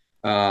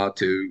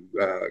to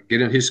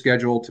get in his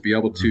schedule to be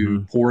able to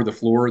Mm-hmm. pour the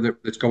floor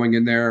that's going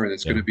in there, and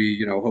it's going Yeah. to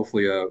be,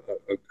 hopefully a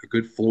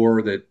good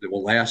floor that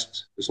will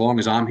last as long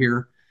as I'm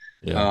here.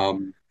 Yeah.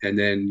 And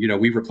then,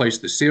 we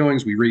replaced the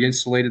ceilings, we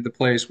reinsulated the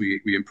place,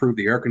 we improved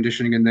the air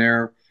conditioning in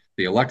there,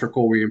 the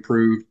electrical we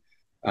improved.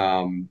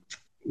 Um,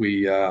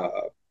 we,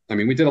 I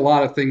mean, we did a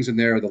lot of things in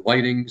there. The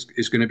lighting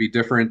is going to be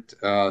different.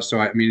 So,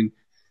 I mean,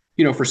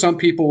 for some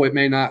people, it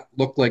may not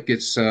look like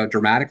it's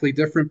dramatically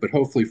different, but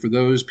hopefully for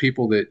those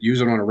people that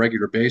use it on a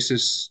regular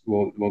basis,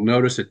 will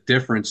notice a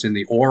difference in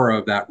the aura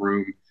of that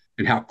room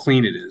and how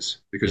clean it is,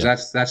 because Yeah.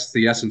 that's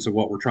the essence of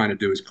what we're trying to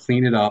do is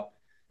clean it up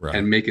Right.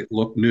 and make it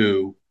look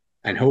new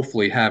and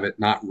hopefully have it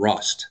not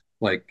rust.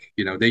 Like,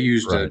 they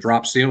used a Right.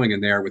 drop ceiling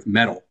in there with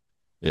metal.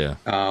 Yeah.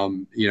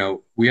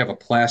 We have a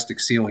plastic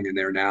ceiling in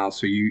there now,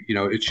 so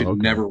it should Okay.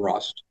 never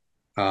rust.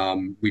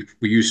 We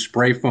use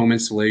spray foam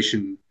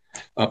insulation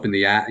up in the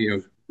Yeah.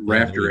 There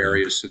rafter you go.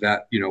 areas, so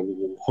that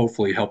will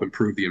hopefully help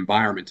improve the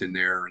environment in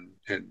there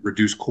and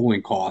reduce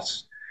cooling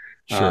costs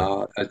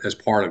Sure. as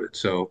part of it.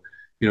 So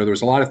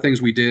there's a lot of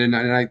things we did, and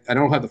I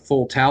don't have the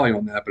full tally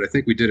on that, but I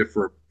think we did it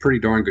for a pretty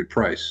darn good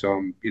price.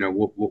 So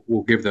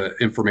we'll give the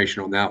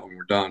information on that when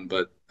we're done.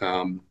 But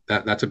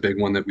that's a big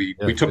one that we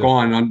Yeah. took Good.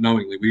 on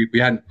unknowingly.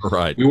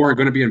 Right. We weren't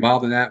going to be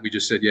involved in that. We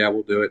just said, yeah,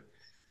 we'll do it,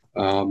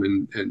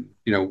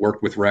 and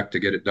worked with Rec to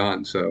get it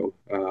done. So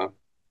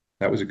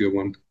that was a good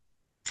one.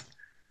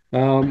 I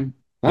don't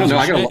It's know.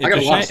 a shame. I It's got a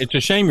a lot shame. of It's a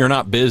shame you're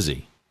not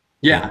busy.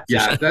 yeah, It's a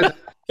yeah. shame.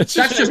 It's a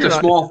That's shame just you're a not.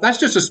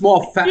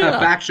 small Yeah.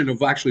 faction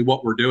of actually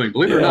what we're doing.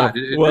 Believe it or Yeah. not,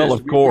 it Well, is.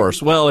 of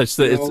course. Well, it's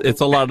a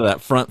And lot of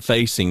that front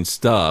facing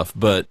stuff.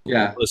 But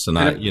yeah. listen,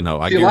 And I see, a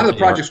lot of the guarantee our.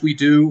 projects we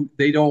do,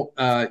 they don't,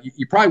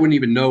 you probably wouldn't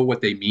even know what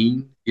they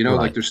mean. Like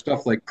Right. there's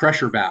stuff like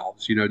pressure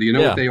valves. Do you know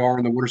what Yeah. they are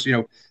in the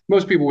water?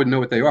 Most people wouldn't know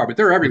what they are, but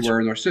they're Which everywhere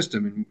in our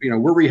system.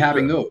 And, we're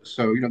rehabbing sure. those.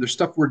 So, there's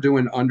stuff we're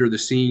doing under the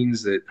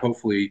scenes that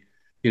hopefully,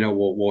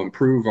 will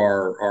improve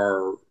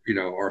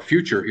our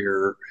future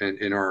here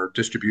in our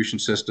distribution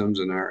systems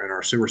and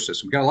our sewer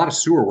system. We got a lot of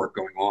sewer work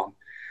going on.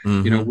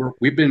 Mm-hmm.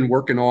 We've been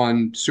working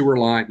on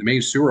the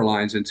main sewer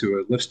lines into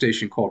a lift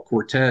station called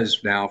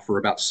Cortez now for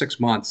about 6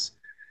 months.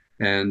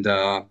 And,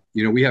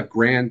 we have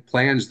grand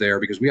plans there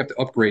because we have to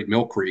upgrade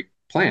Mill Creek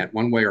plant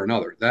one way or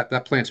another.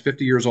 That plant's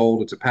 50 years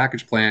old. It's a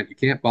package plant. You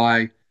can't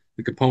buy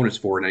the components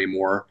for it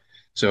anymore.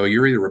 So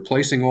you're either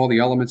replacing all the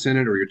elements in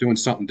it or you're doing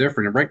something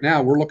different. And right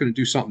now we're looking to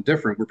do something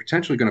different. We're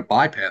potentially going to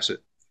bypass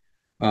it,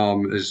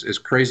 as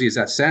crazy as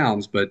that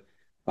sounds. But,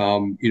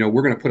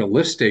 we're going to put a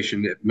lift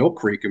station at Mill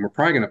Creek, and we're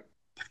probably going to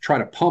try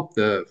to pump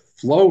the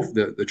flow,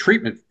 the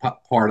treatment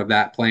part of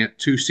that plant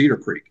to Cedar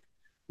Creek,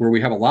 where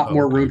we have a lot Oh,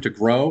 more okay. room to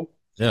grow.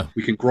 Yeah.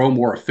 We can grow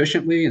more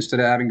efficiently. Instead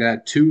of having to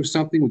add two of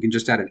something, we can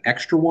just add an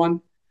extra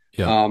one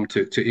Yeah.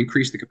 to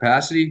increase the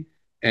capacity.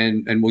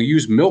 And we'll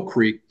use Mill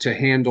Creek to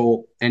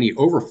handle any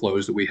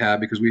overflows that we have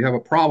because we have a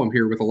problem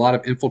here with a lot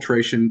of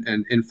infiltration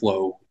and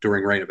inflow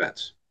during rain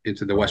events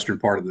into the Right. western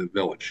part of the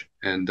village.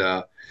 And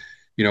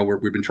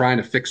we've been trying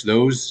to fix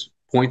those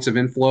points of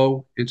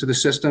inflow into the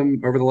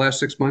system over the last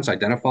 6 months,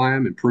 identify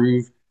them,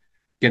 improve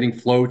getting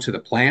flow to the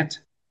plant,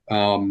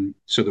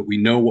 so that we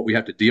know what we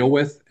have to deal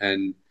with,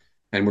 and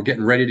we're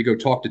getting ready to go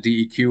talk to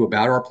DEQ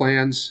about our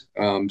plans,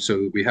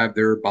 so that we have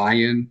their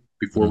buy-in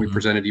before we Mm-hmm.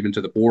 present it even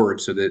to the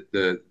board, so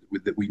that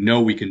we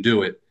know we can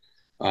do it,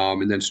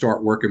 and then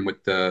start working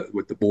with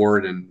the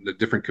board and the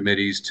different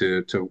committees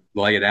to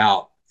lay it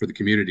out for the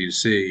community to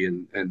see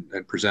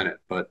and present it.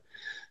 But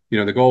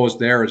the goal is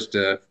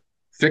to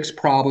fix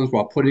problems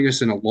while putting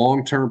us in a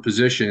long-term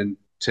position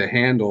to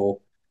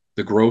handle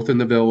the growth in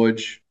the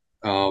village,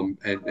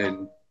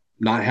 and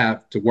not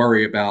have to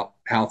worry about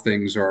how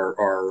things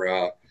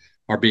are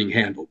being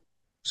handled.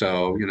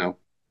 So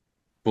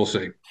we'll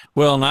see.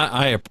 Well,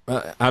 and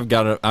I've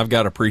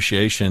got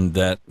appreciation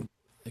that,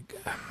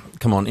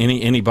 come on,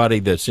 anybody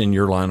that's in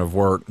your line of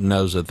work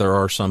knows that there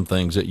are some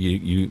things that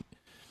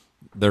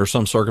there are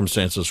some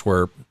circumstances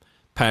where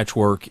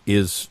patchwork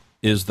is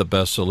the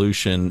best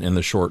solution in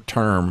the short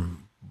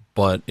term,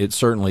 but it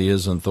certainly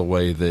isn't the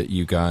way that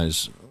you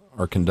guys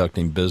are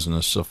conducting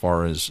business, so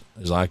far as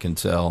I can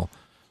tell,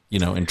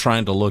 and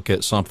trying to look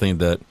at something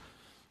that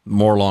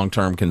more long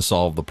term can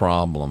solve the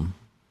problem.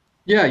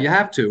 Yeah, you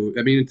have to.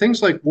 I mean,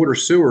 things like water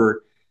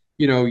sewer,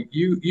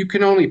 you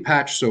can only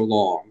patch so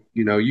long.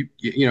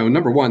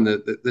 Number one,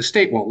 the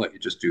state won't let you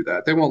just do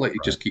that. They won't let you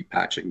Right. just keep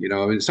patching.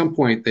 And at some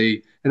point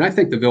and I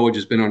think the village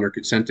has been under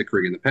consent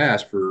decree in the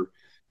past for,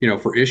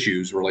 for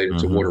issues related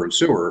to Mm-hmm. water and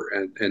sewer.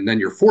 And then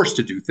you're forced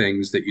to do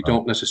things that you Right.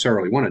 don't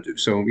necessarily want to do.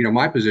 So,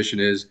 my position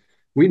is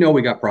we know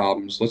we got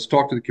problems. Let's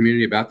talk to the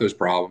community about those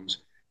problems,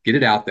 get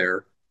it out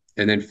there,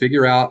 and then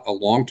figure out a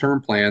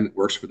long-term plan that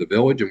works for the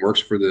village and works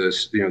for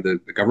this, the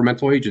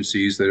governmental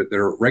agencies that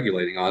are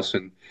regulating us,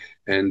 and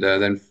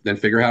then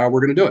figure out how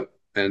we're going to do it.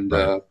 And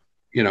Right.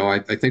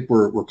 I think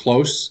we're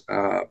close.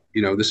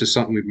 This is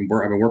something I've been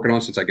working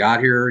on since I got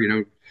here.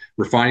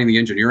 Refining the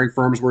engineering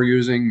firms we're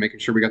using, making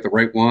sure we got the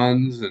right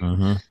ones, and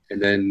Mm-hmm.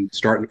 and then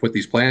starting to put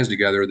these plans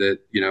together that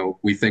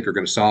we think are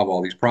going to solve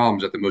all these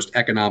problems at the most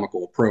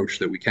economical approach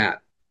that we can.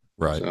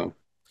 Right. So,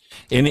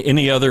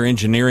 Any other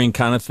engineering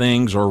kind of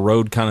things or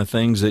road kind of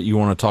things that you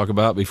want to talk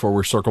about before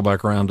we circle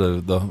back around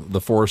to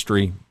the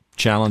forestry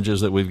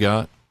challenges that we've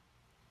got?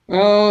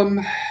 um,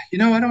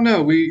 I don't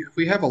know. We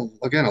have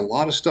again a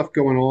lot of stuff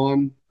going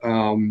on.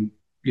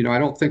 I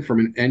don't think from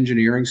an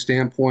engineering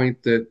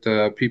standpoint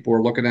that people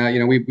are looking at.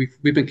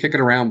 We've been kicking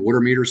around water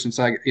meters since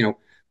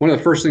one of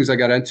the first things I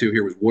got into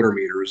here was water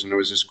meters, and there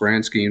was this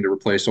grand scheme to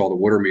replace all the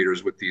water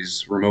meters with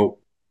these remote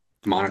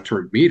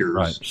monitored Right.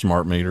 meters.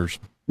 Smart meters.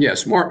 Yeah,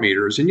 smart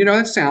meters, and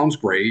that sounds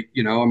great.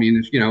 I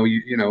mean, if,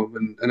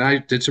 and I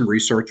did some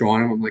research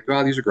on them. I'm like,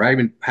 oh, these are great. I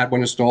even had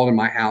one installed in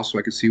my house so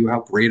I could see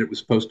how great it was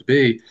supposed to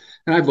be.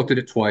 And I've looked at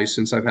it twice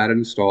since I've had it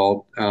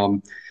installed.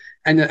 And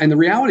the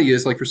reality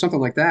is, like for something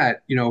like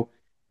that,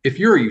 if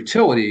you're a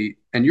utility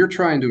and you're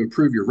trying to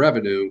improve your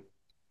revenue,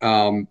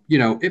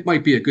 it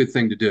might be a good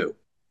thing to do,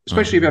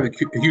 especially if you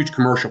Mm-hmm. have a huge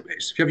commercial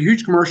base. If you have a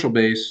huge commercial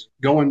base,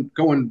 going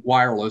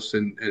wireless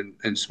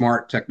and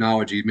smart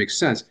technology makes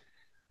sense.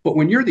 But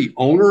when you're the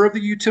owner of the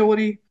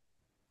utility,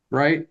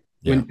 right?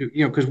 Yeah.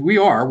 Because we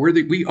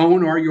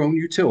own our own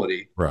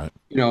utility, Right.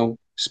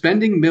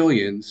 spending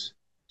millions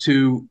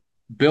to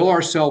bill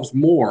ourselves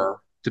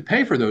more to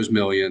pay for those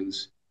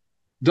millions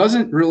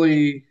doesn't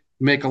really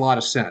make a lot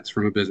of sense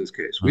from a business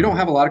case. We don't Mm-hmm.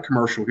 have a lot of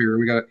commercial here.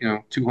 We got,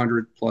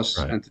 200 plus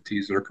Right.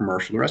 entities that are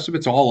commercial. The rest of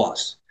it's all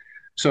us.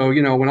 So,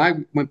 when I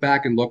went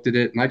back and looked at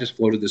it, and I just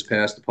floated this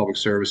past the Public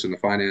Service and the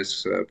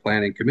Finance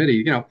Planning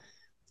Committee,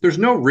 there's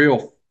no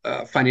real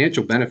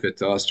financial benefit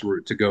to us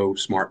to go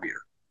smart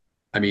meter.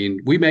 I mean,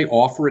 we may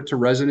offer it to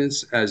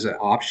residents as an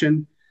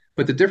option,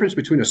 but the difference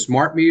between a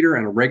smart meter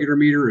and a regular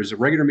meter is a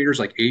regular meter is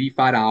like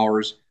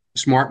 $85, a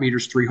smart meter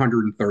is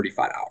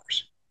 $335.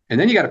 And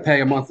then you got to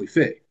pay a monthly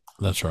fee.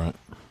 That's right.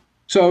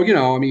 So,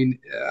 I mean,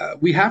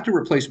 we have to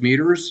replace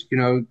meters.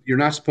 You're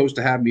not supposed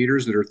to have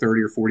meters that are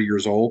 30 or 40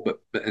 years old,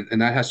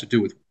 and that has to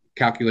do with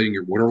calculating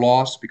your water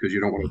loss because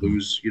you don't want to Mm-hmm.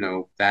 lose,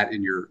 that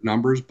in your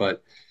numbers.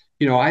 But,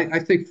 I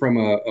think from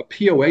a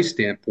POA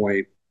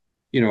standpoint,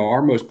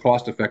 our most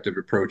cost-effective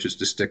approach is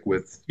to stick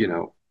with,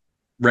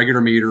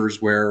 regular meters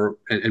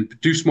and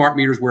do smart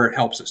meters where it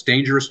helps us.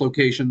 Dangerous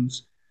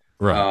locations,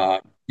 Right.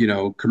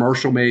 uh,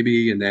 commercial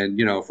maybe, and then,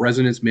 if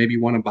residents maybe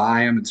want to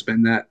buy them and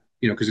spend that,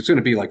 because it's going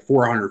to be like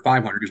 400,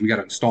 500 because we got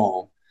to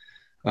install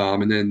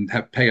them, and then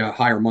pay a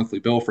higher monthly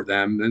bill for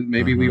them. Then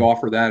maybe we Mm-hmm.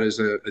 offer that as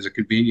a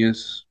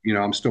convenience.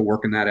 I'm still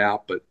working that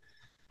out, but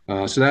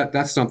so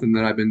that's something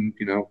that I've been,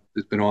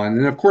 has been on.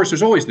 And of course,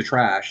 there's always the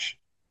trash.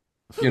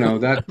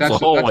 It's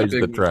That's a always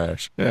the big one.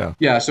 trash. Yeah.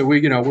 Yeah, so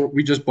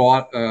we just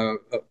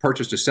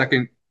purchased a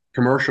second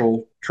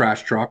commercial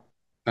trash truck.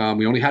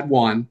 We only had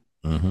one,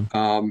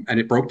 Mm-hmm. and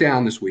it broke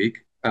down this week,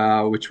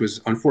 which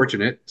was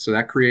unfortunate. So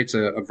that creates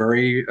a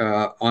very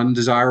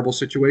undesirable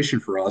situation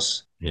for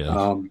us. Yes.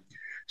 Um,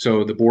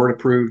 so the board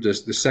approved the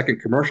second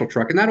commercial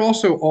truck, and that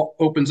also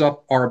opens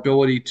up our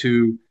ability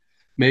to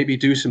maybe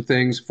do some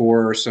things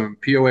for some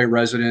POA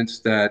residents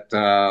that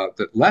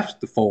left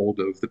the fold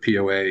of the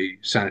POA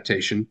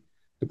sanitation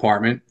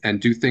department and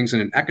do things in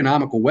an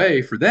economical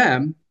way for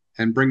them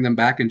and bring them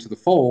back into the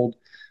fold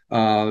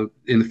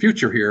in the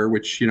future here,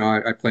 which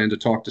I plan to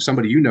talk to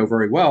somebody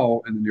very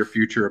well in the near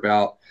future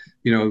about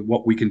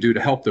what we can do to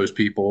help those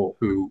people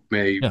who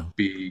may Yeah.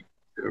 be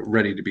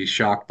ready to be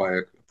shocked by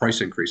a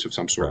price increase of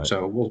some sort. Right.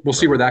 So we'll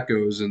see Right. where that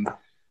goes, and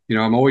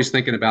I'm always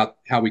thinking about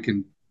how we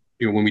can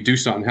when we do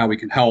something, how we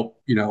can help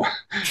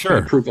Sure.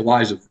 improve the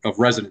lives of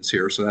residents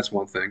here. So that's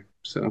one thing.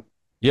 So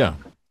Yeah.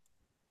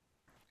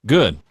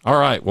 Good. All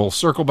right. We'll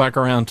circle back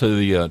around to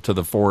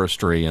the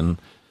forestry and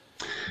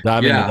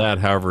dive into yeah. that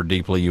however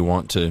deeply you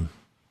want to.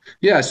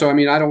 Yeah, so I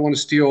mean, I don't want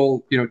to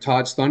steal,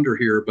 Todd's thunder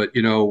here, but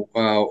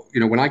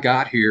when I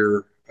got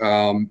here,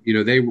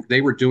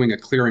 they were doing a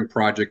clearing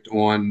project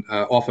on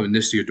off of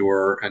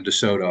Inisiador and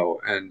DeSoto,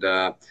 and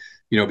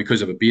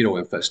because of a beetle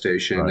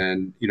infestation, Right.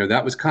 and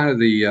that was kind of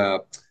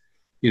the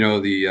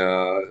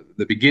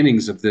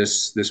beginnings of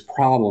this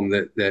problem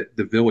that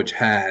the village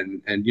had,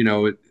 and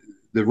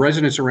the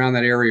residents around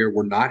that area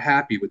were not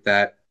happy with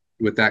that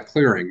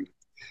clearing.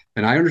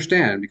 And I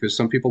understand because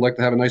some people like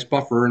to have a nice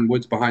buffer and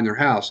woods behind their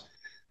house.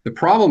 The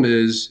problem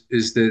is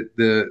that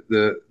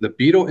the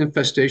beetle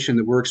infestation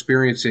that we're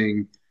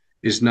experiencing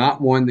is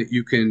not one that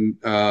you can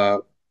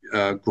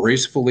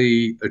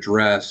gracefully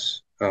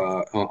address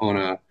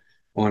on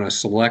a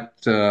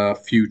select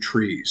few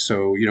trees.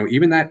 So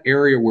even that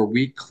area where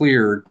we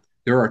cleared,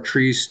 there are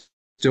trees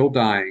still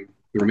dying.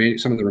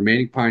 some of the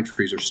remaining pine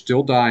trees are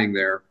still dying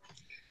there,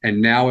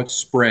 and now it's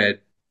spread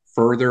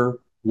further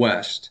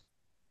west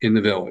in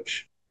the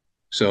village.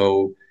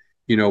 So,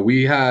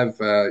 we have,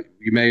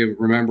 you may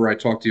remember I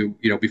talked to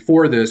you,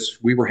 before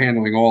this, we were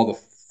handling all the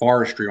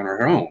forestry on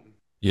our own.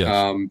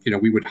 Yes.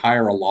 We would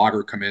hire a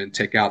logger come in,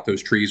 take out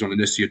those trees on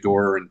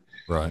Anissiodora, and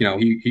Right.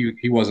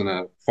 he wasn't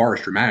a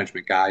forestry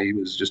management guy. He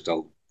was just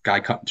a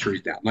guy cutting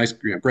trees down. Nice,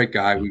 great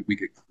guy. We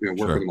could work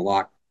Sure. with him a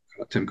lot,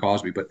 Tim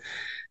Cosby. But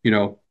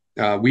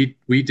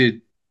we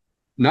did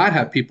not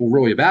have people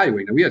really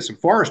evaluating. We had some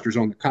foresters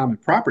on the Common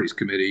Properties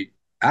Committee,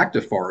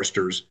 active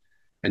foresters,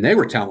 and they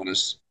were telling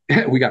us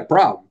we got a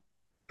problem.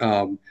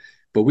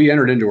 But we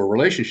entered into a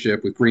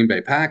relationship with Green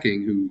Bay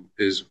Packing, who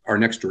is our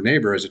next door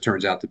neighbor, as it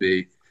turns out to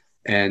be,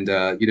 and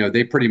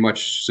they pretty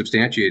much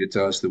substantiated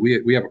to us that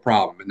we have a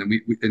problem.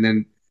 And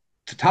then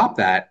to top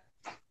that,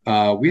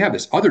 we have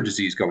this other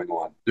disease going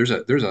on. There's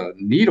a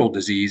needle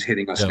disease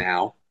hitting us Yeah.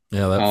 now,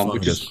 Yeah. That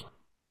which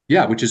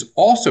fungus. is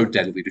also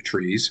deadly to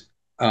trees.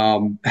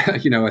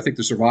 I think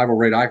the survival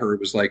rate I heard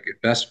was like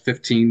at best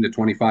 15 to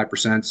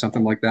 25%,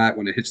 something like that.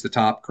 When it hits the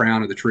top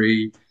crown of the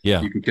tree,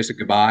 Yeah. you can kiss it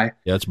goodbye.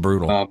 Yeah. It's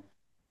brutal.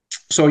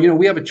 So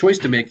we have a choice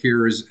to make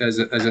here as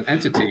an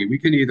entity. We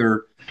can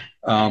either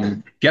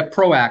get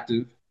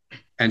proactive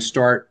and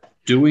start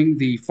doing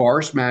the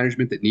forest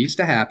management that needs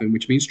to happen,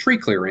 which means tree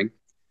clearing,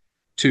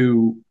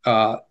 to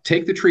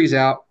take the trees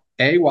out,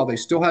 while they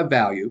still have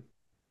value,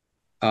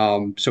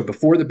 so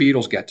before the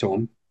beetles get to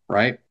them,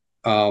 right?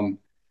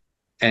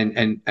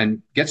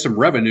 And get some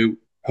revenue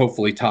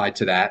hopefully tied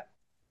to that,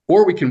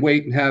 or we can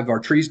wait and have our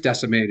trees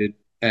decimated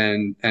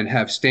and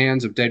have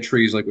stands of dead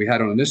trees like we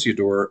had on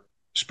Anissiodora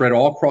spread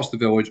all across the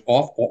village,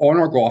 off on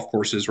our golf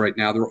courses right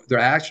now. They're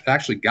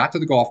actually got to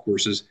the golf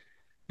courses.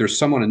 There's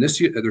some on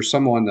there's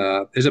some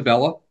on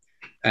Isabella,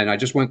 and I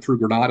just went through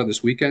Granada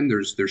this weekend.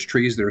 There's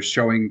trees that are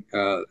showing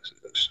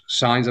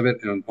signs of it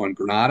on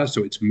Granada,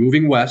 so it's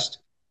moving west.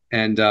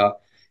 And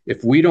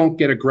if we don't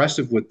get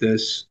aggressive with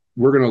this,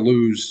 we're going to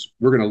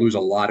lose a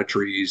lot of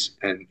trees,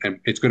 and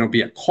it's going to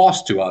be a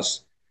cost to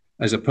us,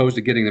 as opposed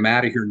to getting them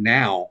out of here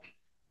now,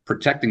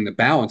 protecting the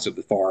balance of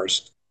the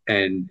forest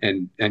and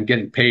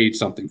getting paid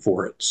something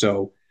for it.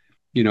 So,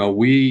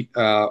 we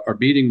are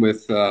meeting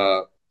with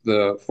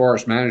the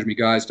forest management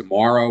guys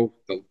tomorrow,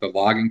 the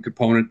logging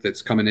component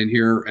that's coming in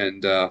here,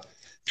 and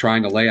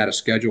trying to lay out a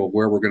schedule of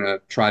where we're going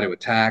to try to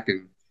attack.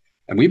 And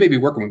we may be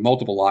working with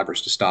multiple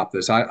loggers to stop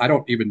this. I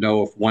don't even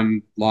know if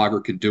one logger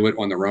can do it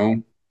on their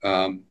own.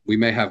 We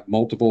may have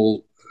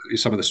multiple,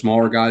 some of the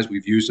smaller guys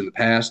we've used in the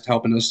past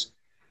helping us,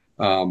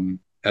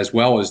 as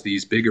well as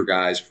these bigger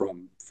guys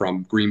from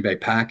Green Bay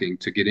Packing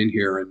to get in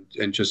here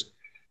and just,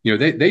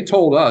 they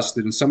told us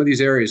that in some of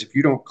these areas, if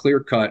you don't clear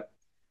cut,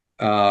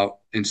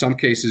 in some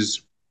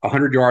cases,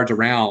 100 yards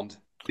around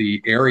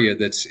the area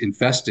that's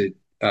infested,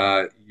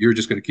 you're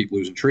just going to keep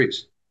losing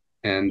trees,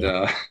 and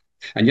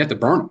and you have to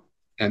burn them.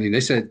 I mean,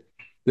 they said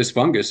this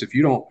fungus, if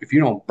you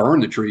don't burn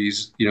the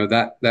trees,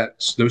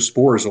 those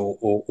spores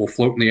will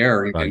float in the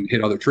air and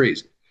hit other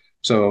trees.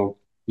 So,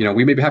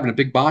 we may be having a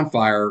big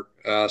bonfire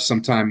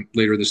sometime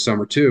later this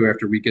summer too,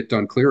 after we get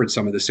done clearing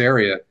some of this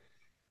area.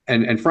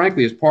 And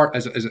frankly,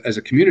 as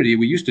a community,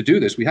 we used to do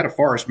this. We had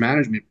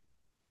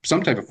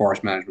some type of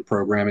forest management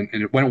program,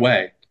 and it went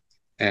away.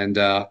 And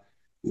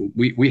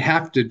we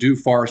have to do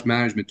forest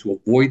management to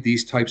avoid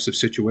these types of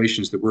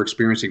situations that we're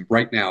experiencing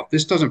right now. If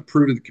this doesn't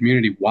prove to the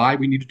community why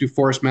we need to do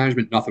forest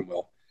management, nothing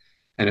will.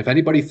 And if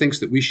anybody thinks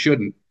that we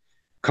shouldn't,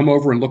 come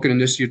over and look at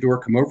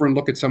Anissiodora, come over and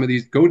look at some of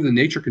these, go to the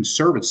Nature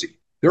Conservancy.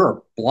 There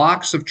are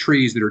blocks of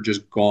trees that are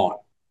just gone,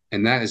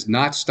 and that is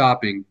not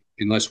stopping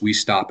unless we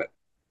stop it.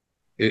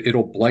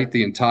 It'll blight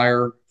the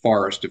entire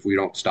forest if we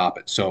don't stop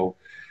it. So,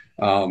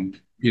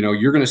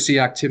 you're going to see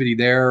activity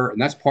there,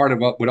 and that's part of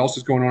what else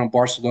is going on in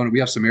Barcelona. We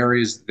have some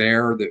areas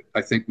there that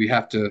I think we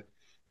have to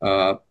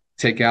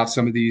take out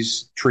some of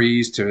these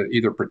trees to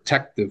either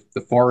protect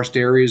the forest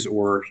areas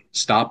or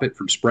stop it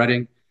from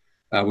spreading.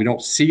 We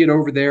don't see it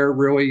over there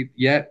really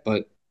yet,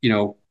 but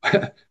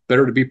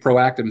better to be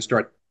proactive and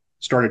start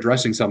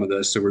addressing some of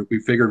this. So we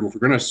figured if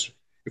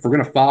we're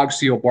gonna fog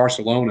seal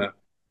Barcelona,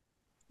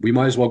 we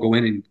might as well go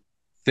in and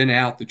thin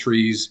out the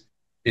trees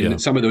in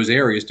some of those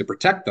areas to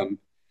protect them,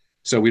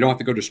 so we don't have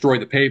to go destroy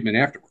the pavement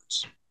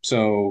afterwards.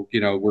 So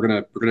we're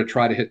gonna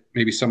try to hit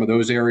maybe some of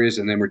those areas,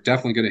 and then we're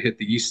definitely gonna hit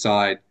the east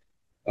side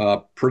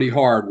pretty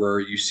hard, where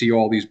you see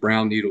all these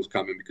brown needles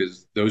coming,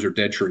 because those are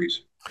dead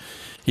trees.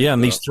 Yeah,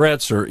 and these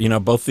threats are,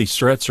 both these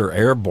threats are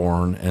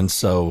airborne, and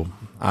so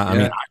I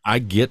mean, I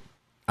get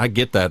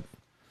that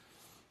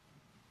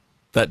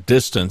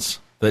distance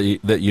that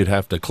you'd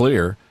have to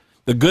clear.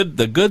 The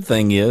good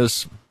thing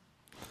is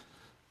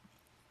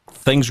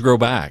things grow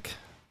back.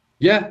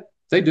 Yeah,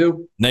 they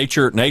do.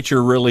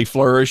 Nature really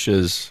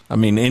flourishes. I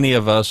mean, any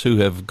of us who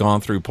have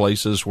gone through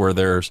places where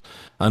there's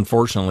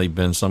unfortunately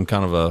been some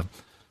kind of a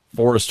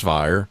forest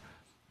fire,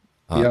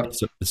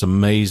 it's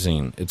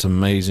amazing. It's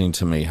amazing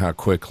to me how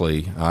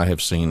quickly I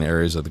have seen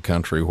areas of the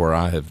country where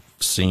I have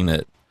seen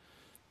it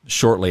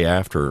shortly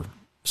after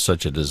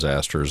such a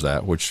disaster as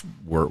that, which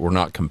we're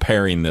not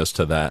comparing this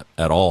to that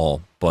at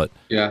all, but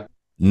Yeah.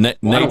 Well,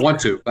 I don't want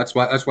to. That's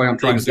why I'm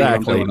trying to do what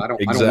I'm doing. I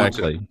don't want to.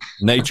 exactly.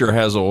 Nature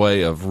has a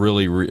way of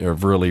really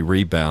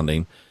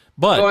rebounding.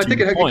 Well, But I to think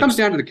your it comes points,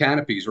 down to the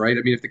canopies, right?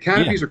 I mean, if the yeah,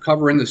 canopies are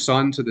covering the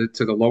sun to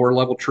the lower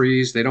level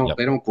trees, they don't yep,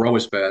 they don't grow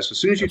as fast. As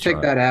soon as you that's take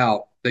right, that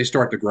out, they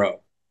start to grow.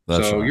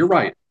 that's So right, you're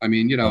right. I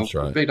mean, that's it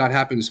right. may not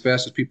happen as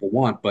fast as people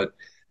want, but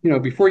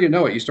before you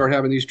know it, you start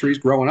having these trees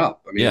growing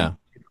up. I mean, Yeah.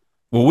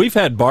 Well, we've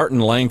had Barton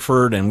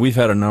Langford, and we've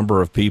had a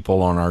number of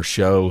people on our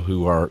show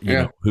who are,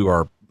 yeah, who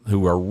are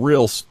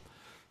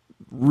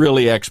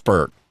really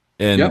expert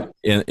yep,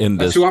 in that's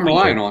this who I'm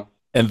relying field, on.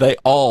 and they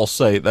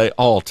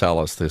all tell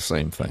us the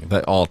same thing.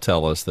 They all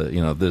tell us that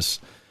this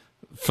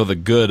for the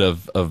good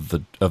of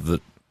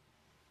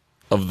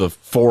the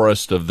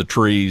forest, of the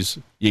trees,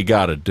 you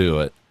got to do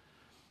it.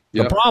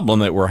 The Yep, problem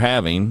that we're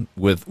having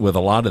with a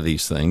lot of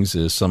these things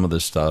is some of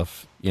this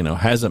stuff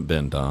hasn't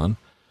been done.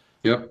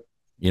 yep,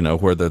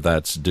 Whether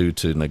that's due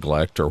to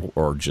neglect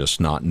or just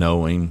not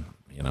knowing.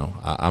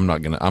 I'm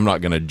not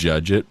gonna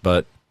judge it,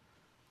 but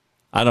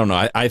I don't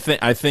know. I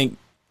think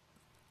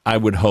I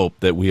would hope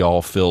that we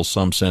all feel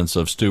some sense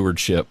of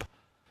stewardship.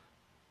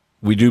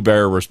 We do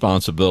bear a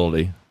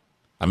responsibility.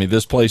 I mean,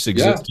 this place yeah.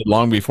 existed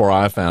long before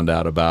I found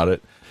out about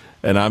it,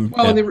 and I'm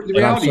Well, and and, the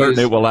and I'm reality certain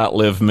it is, will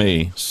outlive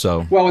me.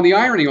 So, well, and the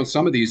irony on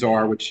some of these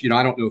are, which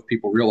I don't know if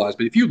people realize,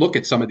 but if you look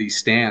at some of these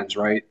stands,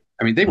 right?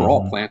 I mean, they were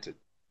all mhm. planted.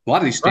 A lot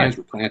of these Right, stands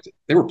were planted.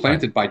 They were right,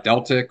 planted by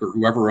Deltic or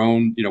whoever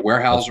owned, that's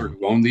Weyerhaeuser right.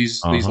 who owned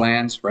these Uh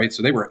lands, right?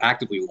 So they were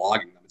actively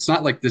logging them. It's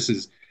not like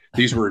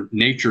these were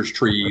nature's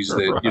trees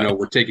that right.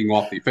 were taking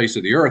off the face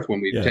of the earth when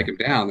we take Yeah, them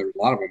down. There a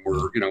lot of them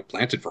yeah, were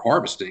planted for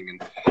harvesting,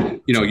 and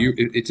that's right.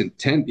 it's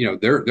intent.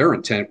 Their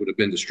intent would have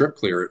been to strip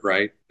clear it,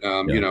 right?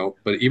 Yeah.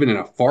 But even in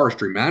a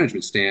forestry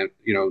management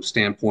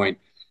standpoint,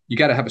 you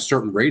got to have a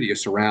certain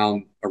radius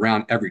around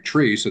every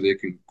tree so they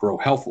can grow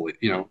healthily,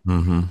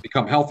 Mm-hmm.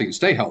 become healthy and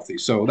stay healthy.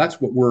 So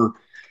that's what we're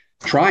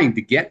trying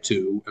to get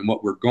to and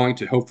what we're going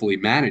to hopefully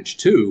manage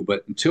to.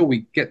 But until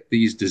we get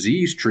these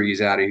disease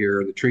trees out of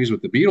here, the trees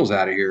with the beetles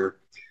out of here,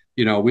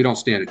 we don't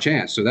stand a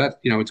chance. So that,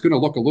 it's going to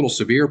look a little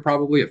severe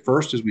probably at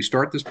first as we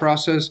start this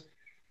process.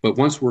 But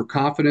once we're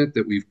confident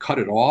that we've cut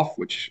it off,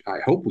 which I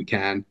hope we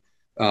can,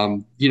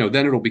 then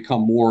it'll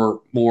become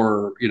more,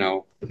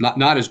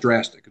 not as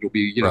drastic. It'll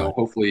be, Right.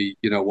 hopefully,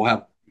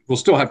 we'll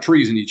still have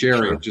trees in each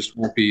area. It Sure. just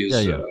won't be Yeah,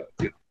 as,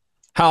 yeah.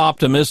 How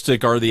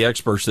optimistic are the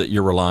experts that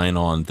you're relying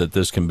on that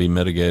this can be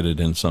mitigated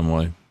in some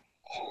way?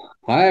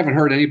 I haven't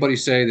heard anybody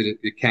say that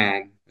it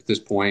can at this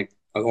point.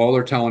 All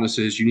they're telling us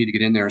is you need to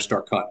get in there and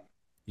start cutting.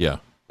 Yeah.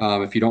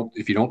 If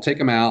you don't take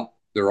them out,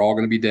 they're all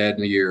going to be dead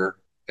in a year,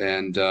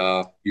 and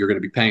you're going to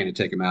be paying to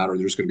take them out, or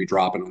they're just going to be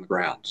dropping on the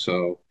ground.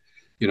 So,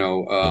 you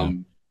know, Yeah.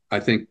 um, I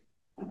think,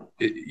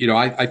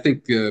 I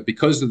think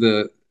because of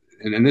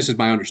and this is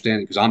my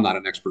understanding because I'm not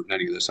an expert in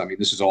any of this. I mean,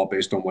 this is all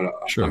based on what I'm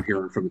Sure.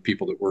 hearing from the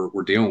people that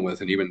we're dealing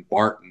with, and even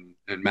Bart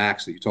and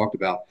Max that you talked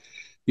about.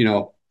 You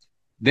know,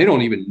 they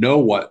don't even know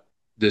what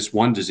this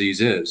one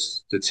disease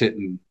is that's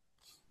hitting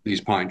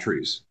these pine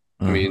trees.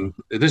 I Hmm. mean,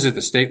 this is at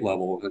the state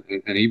level,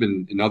 and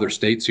even in other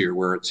states here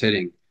where it's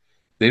hitting,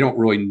 they don't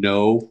really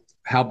know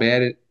how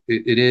bad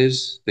it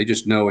is. They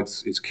just know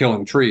it's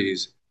killing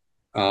trees.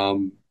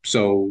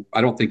 So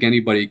I don't think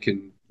anybody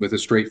can, with a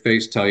straight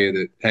face, tell you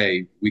that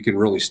hey, we can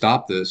really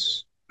stop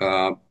this.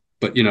 But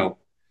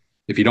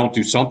if you don't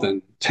do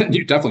something, then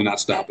you're definitely not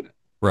stopping it.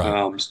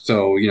 Right.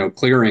 So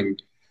clearing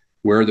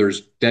where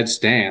there's dead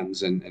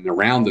stands and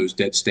around those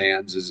dead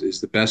stands is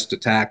the best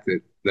attack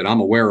that I'm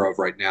aware of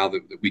right now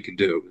that we can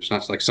do. It's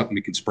not like something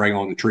we can spray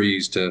on the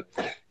trees to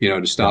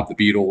Yeah. stop the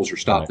beetles or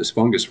stop Right. this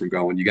fungus from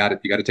going. You got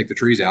to take the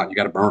trees out. You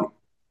got to burn them.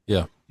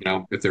 Yeah.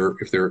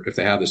 If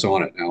they have this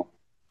on it now,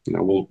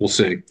 we'll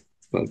see.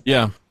 But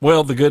Yeah.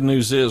 Well, the good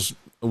news is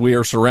we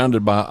are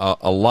surrounded by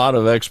a lot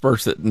of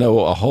experts that know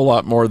a whole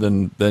lot more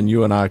than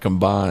you and I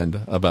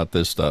combined about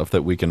this stuff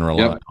that we can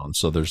rely yep, on.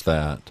 So there's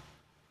that.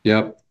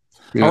 yep,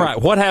 All yep.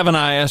 right. What haven't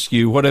I asked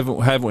you? What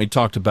haven't we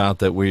talked about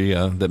that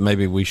that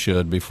maybe we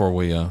should before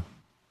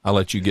I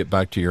let you get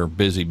back to your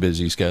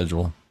busy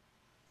schedule?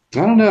 I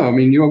don't know. I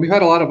mean, we've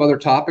had a lot of other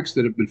topics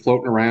that have been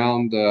floating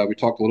around. We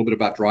talked a little bit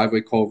about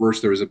driveway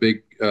culverts. There was a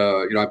big,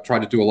 I've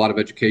tried to do a lot of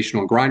education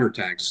on grinder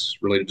tanks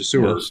related to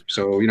sewer. Yes.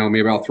 So,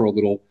 maybe I'll throw a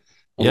little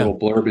Yeah.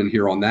 blurb in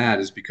here on that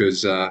is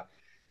because, not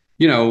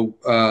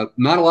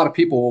a lot of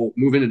people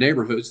move into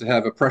neighborhoods that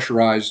have a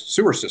pressurized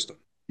sewer system.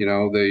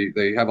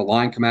 They have a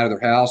line come out of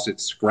their house.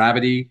 It's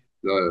gravity.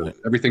 Right.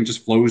 Everything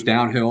just flows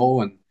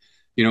downhill, and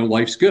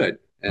life's good.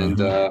 And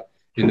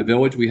Mm-hmm. in the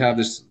village, we have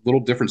this little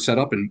different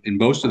setup. In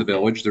most of the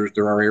village,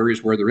 there are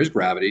areas where there is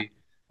gravity,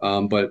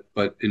 but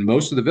in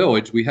most of the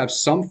village, we have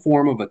some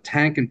form of a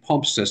tank and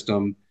pump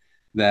system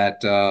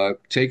that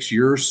takes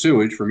your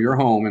sewage from your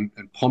home and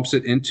pumps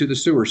it into the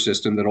sewer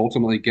system that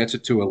ultimately gets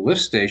it to a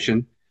lift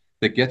station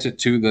that gets it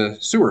to the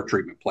sewer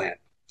treatment plant.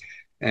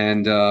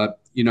 And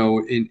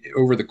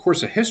over the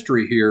course of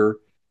history here,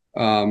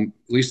 At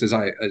least as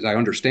I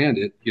understand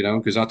it,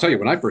 because I'll tell you,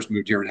 when I first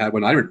moved here and had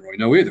one, I didn't really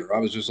know either. I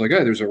was just like,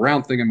 hey, there's a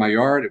round thing in my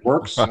yard, it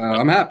works,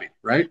 I'm happy,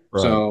 right?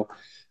 Right. So,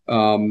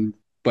 um,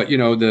 but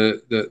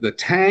the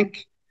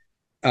tank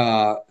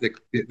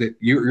that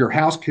your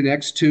house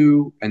connects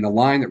to, and the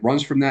line that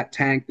runs from that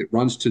tank that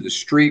runs to the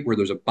street where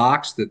there's a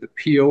box that the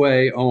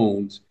POA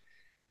owns,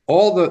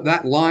 all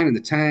that line in the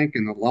tank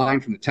and the line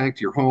from the tank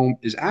to your home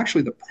is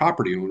actually the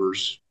property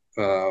owners.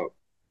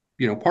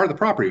 Part of the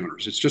property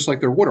owners. It's just like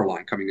their water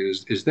line coming in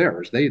is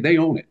theirs. They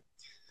own it.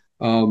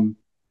 Um,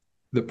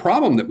 the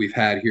problem that we've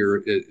had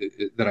here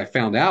that I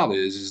found out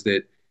is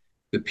that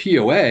the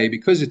POA,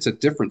 because it's a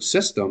different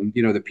system,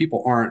 that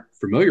people aren't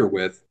familiar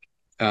with,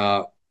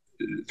 uh,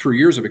 through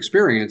years of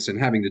experience and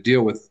having to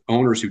deal with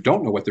owners who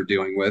don't know what they're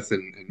dealing with,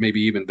 and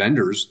maybe even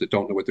vendors that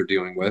don't know what they're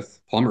dealing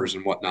with, plumbers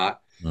and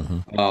whatnot. Hmm.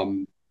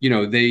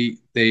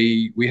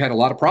 We had a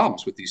lot of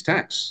problems with these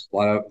tanks, a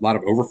lot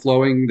of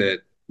overflowing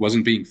that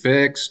wasn't being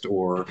fixed,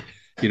 or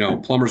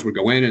plumbers would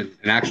go in and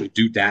actually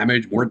do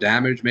more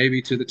damage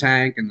maybe to the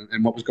tank,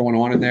 and what was going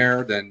on in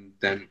there, and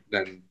then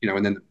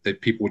the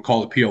people would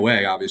call the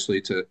POA,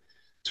 obviously,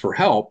 for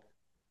help.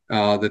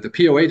 That the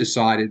POA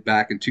decided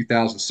back in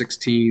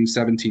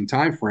 2016-17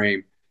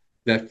 timeframe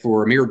that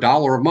for a mere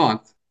dollar a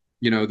month,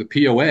 the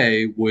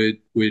POA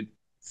would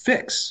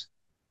fix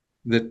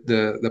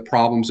the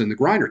problems in the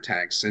grinder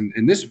tanks.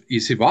 And this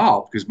is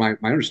evolved, because my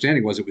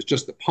understanding was it was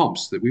just the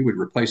pumps, that we would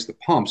replace the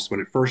pumps when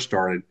it first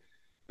started.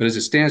 But as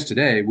it stands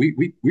today,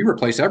 we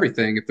replace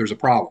everything if there's a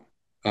problem,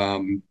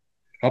 um,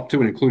 up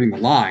to and including the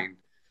line,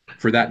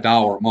 for that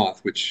dollar a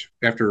month, which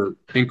after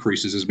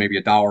increases is maybe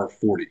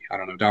 $1.40. I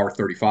don't know,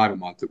 $1.35 a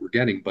month that we're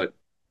getting. But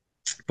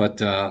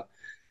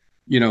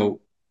you know,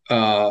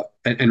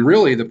 and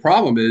really the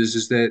problem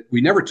is that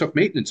we never took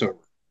maintenance over,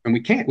 and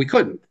we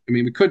couldn't. I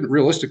mean, we couldn't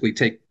realistically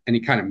take any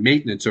kind of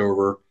maintenance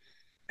over.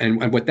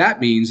 And what that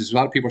means is, a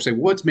lot of people say,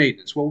 well, what's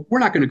maintenance? Well, we're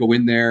not going to go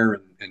in there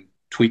and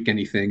tweak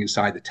anything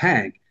inside the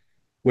tank.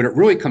 What it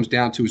really comes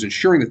down to is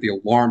ensuring that the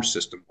alarm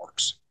system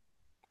works.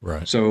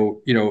 Right.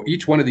 So,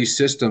 each one of these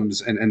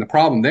systems, and the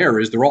problem there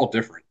is they're all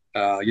different.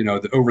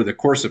 Over the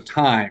course of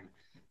time,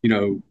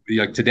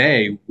 like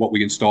today, what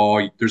we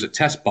install, there's a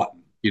test button,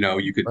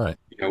 you could, Right.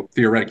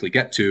 theoretically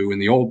get to. In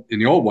the old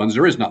ones,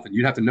 there is nothing.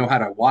 You'd have to know how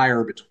to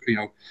wire,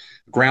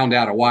 ground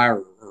out a wire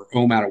or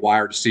ohm out a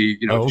wire to see,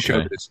 Oh, to show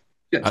okay. that it's,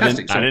 yeah, I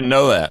testing. didn't. I So didn't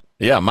know that.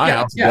 Yeah, my yeah,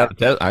 house has yeah, got a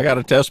test. I got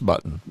a test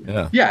button.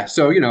 Yeah. yeah.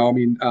 So, I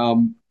mean,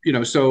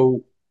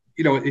 so,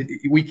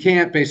 we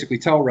can't basically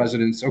tell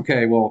residents,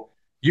 okay, well,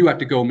 you have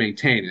to go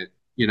maintain it,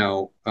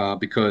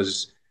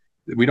 because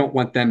we don't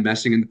want them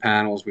messing in the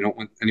panels. We don't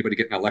want anybody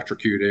getting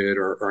electrocuted,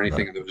 or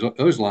anything Right. of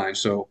those lines.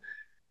 So,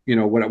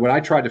 what I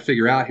tried to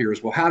figure out here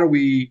is, well, how do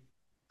we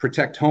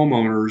protect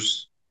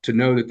homeowners to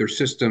know that their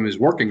system is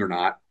working or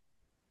not?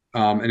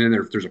 And then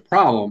if there's a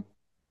problem,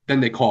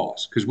 then they call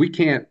us, because we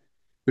can't.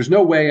 There's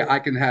no way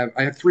I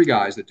have three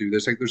guys that do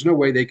this. Like, there's no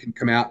way they can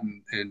come out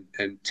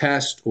and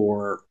test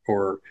or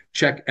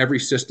check every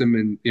system.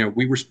 And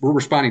we're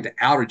responding to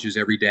outages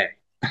every day,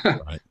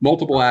 Right.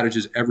 multiple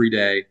outages every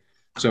day.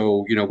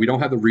 So we don't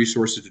have the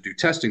resources to do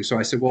testing. So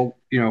I said, well,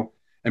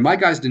 and my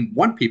guys didn't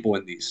want people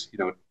in these,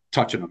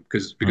 touching them,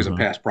 because of Hmm.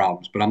 past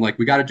problems. But I'm like,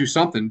 we got to do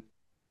something.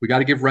 We got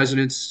to give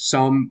residents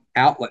some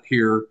outlet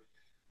here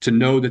to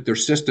know that their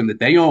system that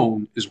they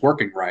own is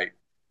working right.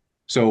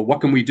 So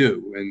what can we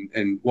do?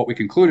 And what we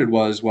concluded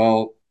was,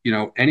 well,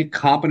 any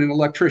competent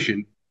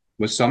electrician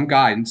with some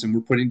guidance, and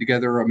we're putting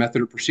together a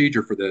method or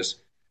procedure for this,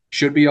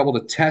 should be able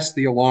to test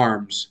the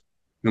alarms,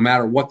 no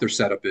matter what their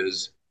setup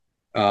is,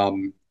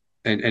 um,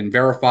 and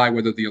verify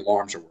whether the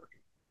alarms are working.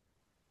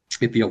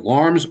 If the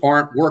alarms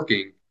aren't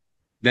working,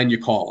 then you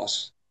call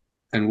us,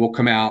 and we'll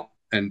come out,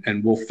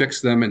 and we'll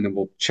fix them, and then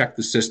we'll check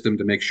the system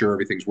to make sure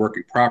everything's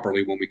working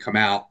properly when we come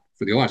out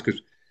for the alarms.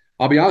 Because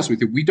I'll be honest with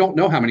you, we don't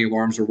know how many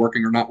alarms are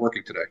working or not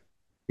working today.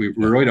 We Yeah.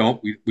 really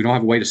don't. We don't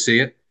have a way to see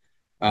it.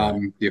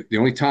 Right. The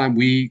only time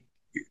we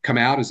come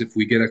out is if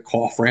we get a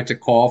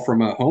frantic call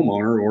from a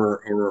homeowner,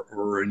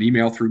 or an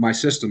email through my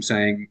system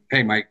saying,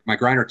 "Hey, my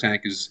grinder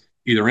tank is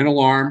either in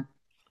alarm.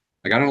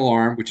 I got an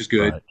alarm, which is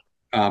good."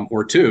 Right.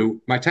 Or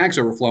two, my tank's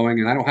overflowing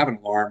and I don't have an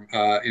alarm.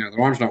 The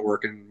alarm's not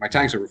working. My Yeah.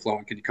 tank's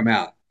overflowing. Can you come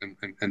out? And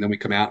then we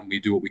come out and we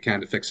do what we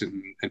can to fix it,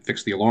 and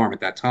fix the alarm at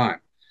that time.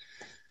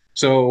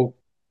 So,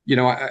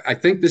 I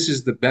think this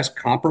is the best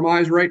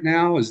compromise right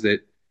now, is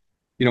that,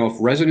 if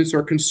residents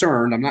are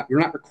concerned, we're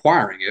not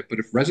requiring it, but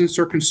if residents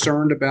are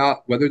concerned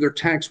about whether their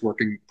tank's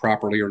working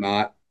properly or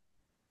not,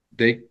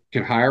 they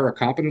can hire a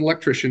competent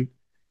electrician.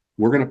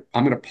 I'm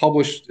going to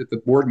publish at the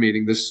board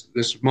meeting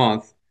this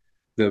month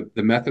the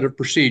method of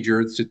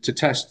procedure to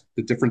test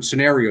the different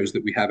scenarios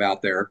that we have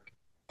out there.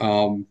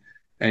 Um,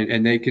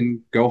 and they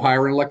can go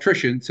hire an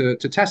electrician to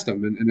test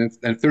them. And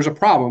if there's a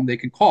problem, they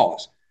can call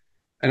us.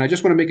 And I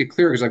just want to make it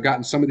clear, because I've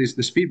gotten some of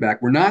this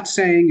feedback. We're not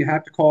saying you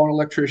have to call an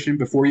electrician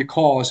before you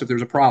call us if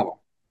there's a problem.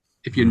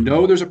 If you Hmm.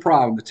 know there's a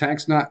problem,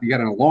 you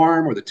got an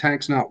alarm, or the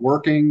tank's not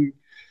working,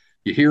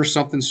 you hear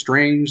something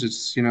strange,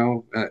 it's,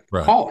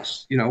 Right. call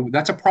us.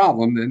 That's a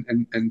problem.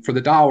 And for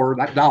that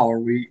dollar,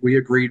 we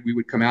agreed we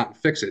would come out and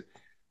fix it.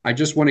 I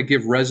just want to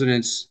give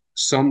residents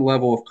some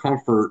level of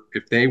comfort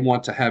if they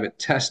want to have it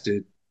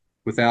tested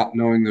without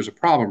knowing there's a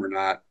problem or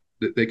not,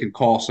 that they can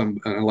call an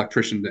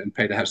electrician and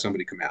pay to have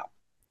somebody come out.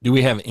 Do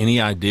we have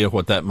any idea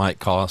what that might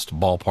cost,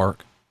 ballpark?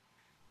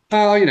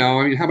 I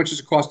mean, how much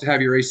does it cost to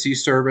have your AC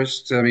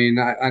serviced? I mean,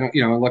 I don't,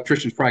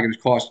 electrician's probably going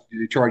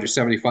to charge you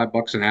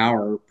 $75 an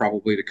hour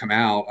probably to come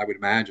out, I would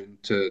imagine,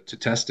 to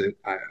test it.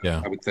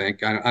 Yeah. I would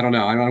think. I don't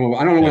know. I don't know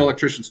what Yeah.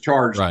 electricians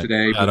charge Right.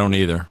 today, I but don't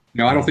either. I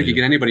I don't don't think you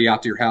either. get anybody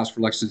out to your house for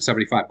less than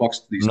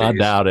 $75 these I days.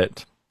 doubt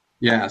it.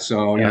 Yeah.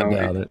 So, I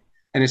doubt it.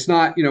 and it's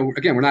not,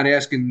 again, we're not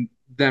asking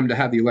them to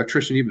have the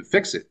electrician even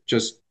fix it.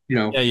 Just,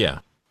 Yeah. Yeah.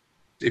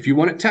 if you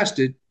want it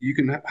tested, you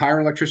can hire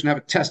an electrician to have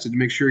it tested to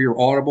make sure your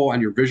audible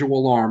and your visual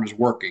alarm is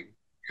working.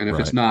 And if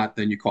it's Right. not,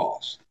 then you call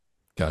us.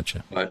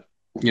 Gotcha. But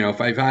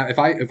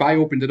if I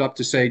opened it up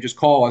to say just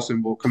call us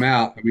and we'll come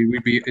out, I mean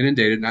we'd be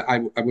inundated, and I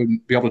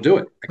wouldn't be able to do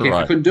it. I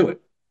Right. couldn't do it.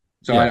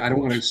 So Yeah. I Of don't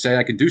want to course. say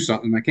I can do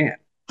something I can't.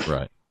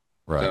 Right.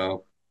 Right.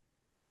 So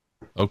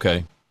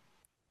Okay.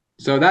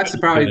 so that's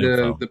probably Good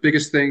the info. the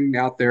biggest thing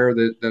out there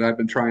that I've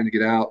been trying to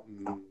get out.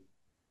 And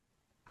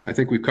I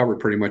think we've covered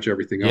pretty much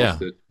everything else Yeah.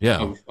 that Yeah.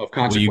 of Well, you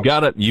consequence.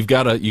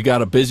 got it. You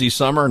got a busy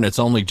summer, and it's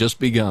only just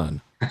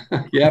begun.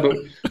 Yeah, but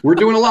we're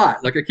doing a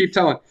lot. Like I keep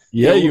telling,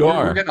 Yeah, you we're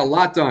are. getting a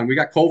lot done. We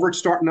got culverts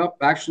starting up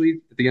actually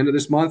at the end of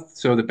this month.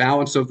 So the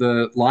balance of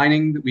the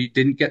lining that we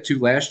didn't get to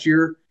last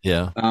year,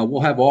 Yeah.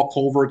 we'll have all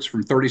culverts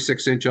from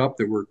 36-inch up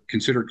that were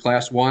considered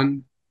class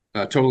one,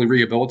 totally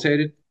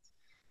rehabilitated.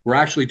 We're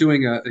actually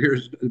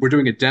we're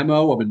doing a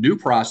demo of a new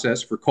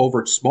process for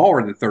culverts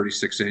smaller than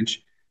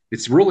 36-inch.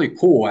 It's really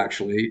cool,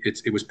 actually.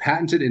 It was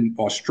patented in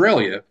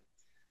Australia.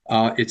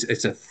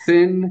 It's a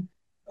thin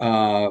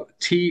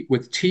T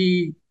with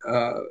T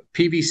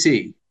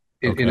PVC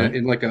Okay.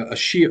 in like a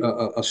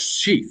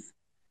sheath,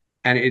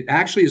 and it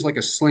actually is like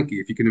a slinky.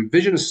 If you can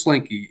envision a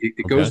slinky,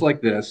 it goes Okay.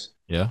 like this,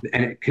 Yeah.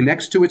 and it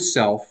connects to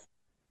itself,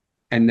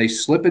 and they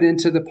slip it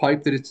into the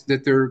pipe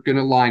that they're going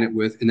to line it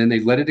with, and then they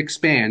let it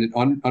expand. It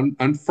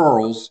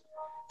unfurls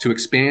to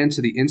expand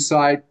to the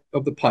inside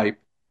of the pipe,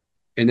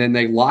 and then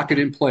they lock it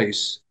in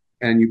place,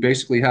 and you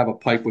basically have a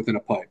pipe within a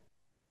pipe.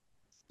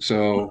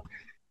 So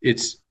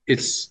it's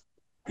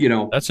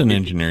That's an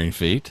engineering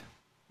feat.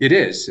 it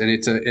is, and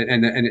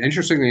and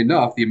interestingly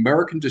enough, the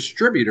American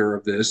distributor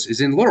of this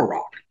is in Little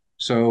Rock.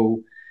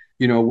 So,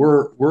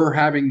 we're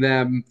having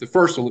them the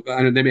first.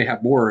 I know they may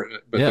have more,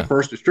 but the Yeah.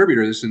 first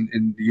distributor of this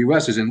in the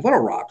U.S. is in Little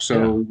Rock. Yeah.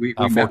 So we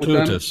How met with them.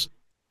 fortuitous.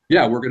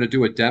 Yeah, we're going to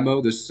do a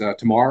demo this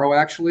tomorrow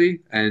actually,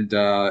 and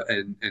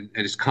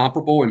it's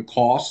comparable in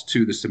cost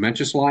to the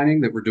cementous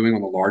lining that we're doing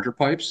on the larger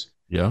pipes.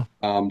 Yeah.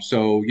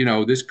 So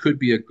this could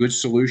be a good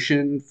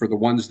solution for the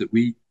ones that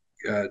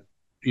uh,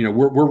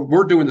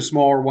 we're doing the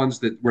smaller ones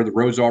that where the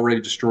road's already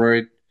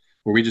destroyed,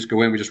 where we just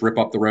go in, we just rip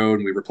up the road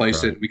and we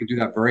replace Right. it. We can do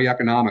that very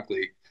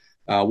economically.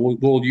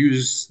 We'll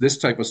use this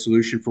type of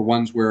solution for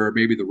ones where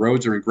maybe the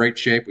roads are in great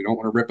shape. We don't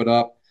want to rip it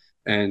up,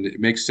 and it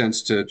makes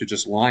sense to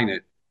just line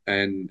it.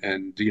 And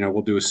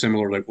we'll do a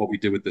similar like what we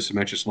did with the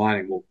cementous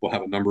lining. We'll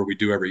have a number we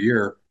do every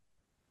year,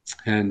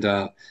 and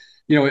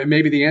it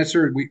may be the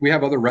answer. We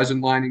have other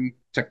resin lining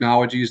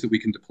technologies that we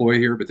can deploy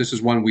here, but this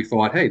is one we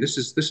thought, hey, this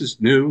is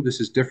new, this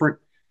is different.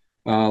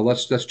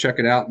 Let's check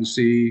it out and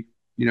see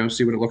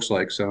what it looks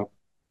like. So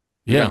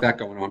we Yeah. got that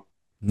going on.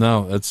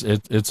 No,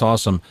 it's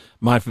awesome.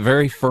 My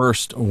very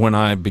first, when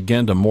I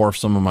began to morph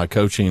some of my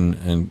coaching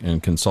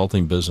and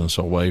consulting business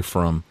away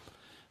from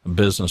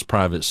business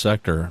private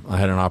sector, I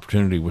had an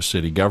opportunity with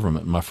city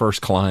government. My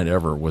first client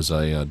ever was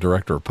a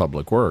director of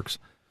public works,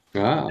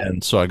 Ah,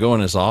 and so I go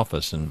in his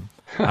office and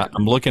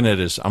I'm looking at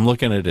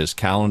his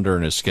calendar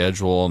and his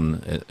schedule,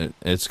 and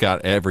it's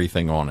got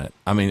everything on it.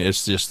 I mean,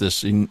 it's just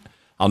this.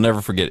 I'll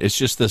never forget. It's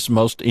just this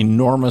most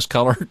enormous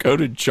color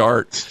coded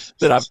chart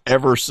that I've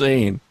ever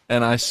seen.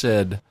 And I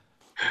said,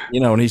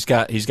 and he's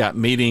got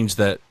meetings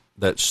that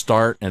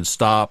start and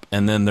stop,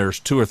 and then there's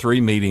two or three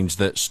meetings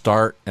that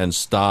start and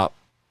stop.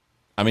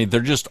 I mean,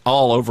 they're just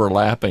all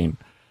overlapping.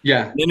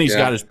 yeah, Then he's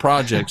got yeah. his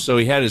projects. So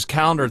he had his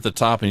calendar at the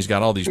top, and he's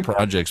got all these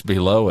projects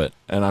below it.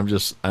 And I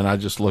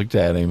just looked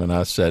at him and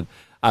I said,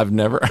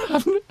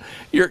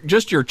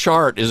 your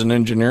chart is an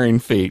engineering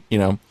feat.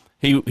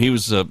 He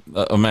was a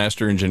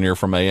master engineer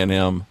from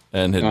A&M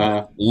and had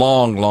Uh,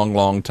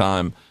 long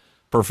time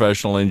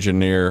professional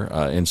engineer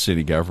in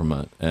city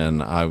government.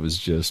 And I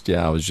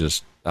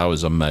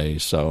was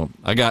amazed. So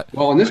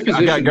well, in this I got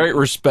position, great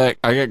respect.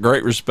 I got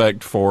great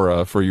respect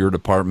for your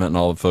department and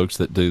all the folks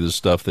that do the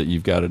stuff that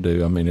you've got to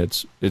do. I mean,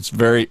 it's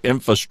very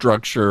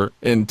infrastructure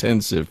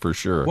intensive for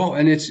sure. well,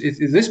 and it's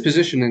this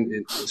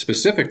position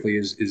specifically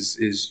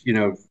is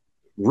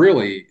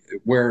really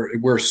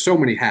where so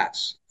many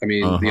hats. I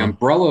mean, the Uh-huh.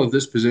 umbrella of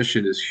this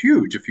position is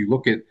huge. If you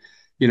look at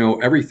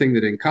everything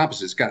that it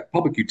encompasses, it's got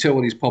public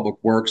utilities, public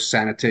works,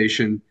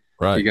 sanitation.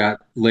 You Right. got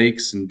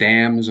lakes and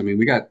dams. I mean,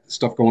 we got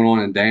stuff going on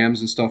in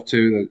dams and stuff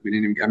too that we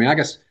didn't even. I mean, I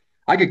guess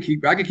I could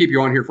keep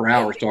you on here for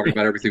hours talking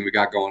about everything we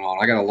got going on.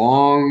 I got a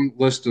long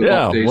list of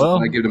Yeah, updates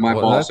that I give to my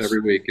boss that's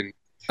every week, and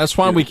that's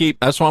why you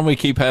know, we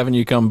keep having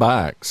you come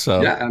back.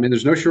 So yeah, I mean,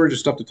 there's no shortage of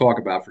stuff to talk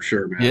about for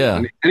sure, man.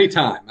 yeah,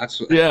 Anytime.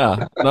 That's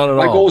yeah, not at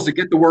my goal all. is to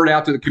get the word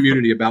out to the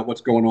community about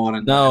what's going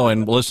on. No,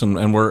 and listen,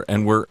 and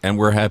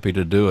we're happy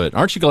to do it.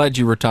 Aren't you glad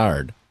you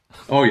retired?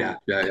 Oh yeah,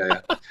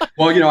 yeah.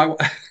 Well,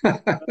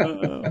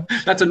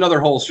 that's another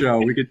whole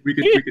show. We could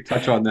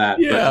touch on that,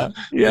 but Yeah,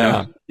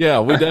 yeah, yeah.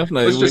 We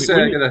definitely let's just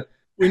say I get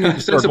we need a to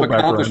sense of circle back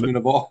around it. accomplishment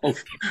of all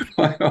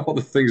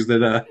the things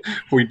that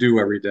we do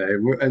every day.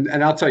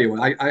 And I'll tell you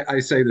what, I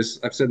say this.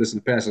 I've said this in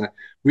the past, and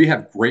we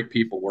have great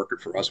people working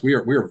for us. We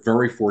are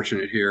very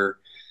fortunate here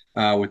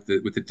with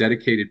the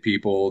dedicated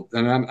people.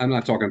 And I'm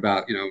not talking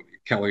about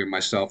Kelly and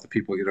myself, the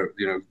people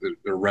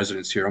the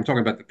residents here. I'm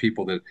talking about the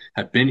people that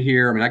have been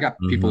here. I mean, I got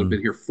people that have Hmm.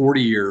 been here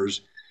 40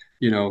 years,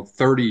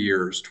 30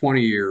 years,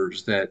 20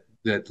 years that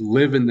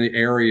live in the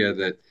area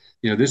that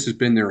this has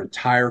been their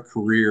entire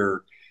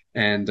career,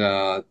 and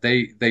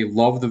they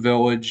love the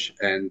village,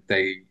 and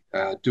they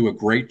do a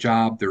great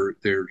job.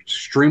 They're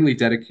extremely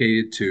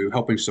dedicated to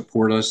helping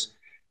support us,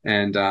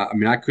 and I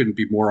mean, I couldn't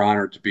be more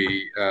honored to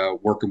be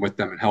working with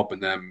them and helping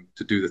them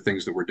to do the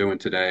things that we're doing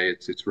today.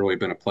 It's really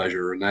been a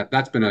pleasure, and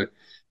that's been a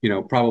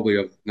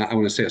probably not, I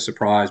want to say a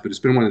surprise, but it's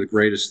been one of the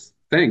greatest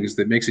things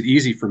that makes it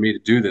easy for me to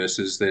do this,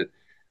 is that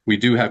we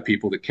do have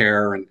people that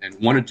care and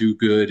want to do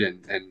good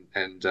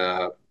and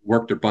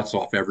work their butts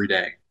off every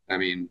day. I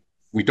mean,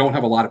 we don't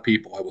have a lot of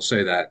people, I will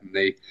say that. And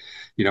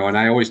and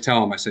I always tell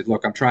them, I said,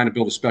 look, I'm trying to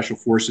build a special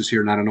forces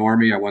here, not an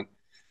army. I want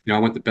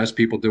the best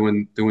people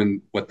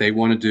doing what they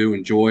want to do,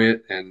 enjoy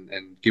it, and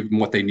give them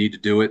what they need to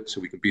do it so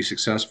we can be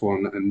successful.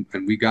 And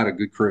we got a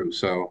good crew.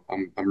 So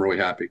I'm really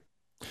happy.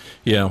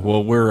 Yeah,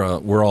 well,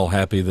 we're all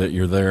happy that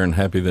you're there and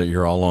happy that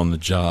you're all on the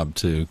job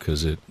too,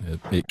 because it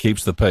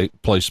keeps the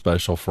place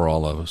special for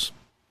all of us.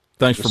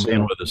 Thanks for Yes, being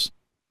sir. with us.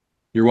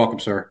 You're welcome,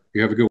 sir.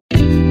 You have a good one.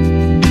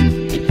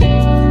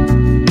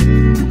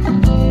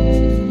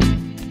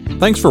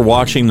 Thanks for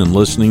watching and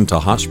listening to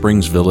Hot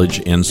Springs Village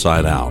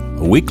Inside Out,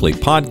 a weekly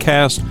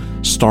podcast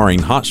starring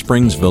Hot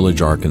Springs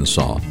Village,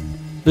 Arkansas.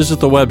 Visit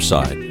the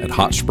website at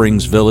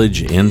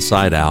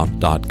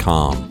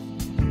hotspringsvillageinsideout.com.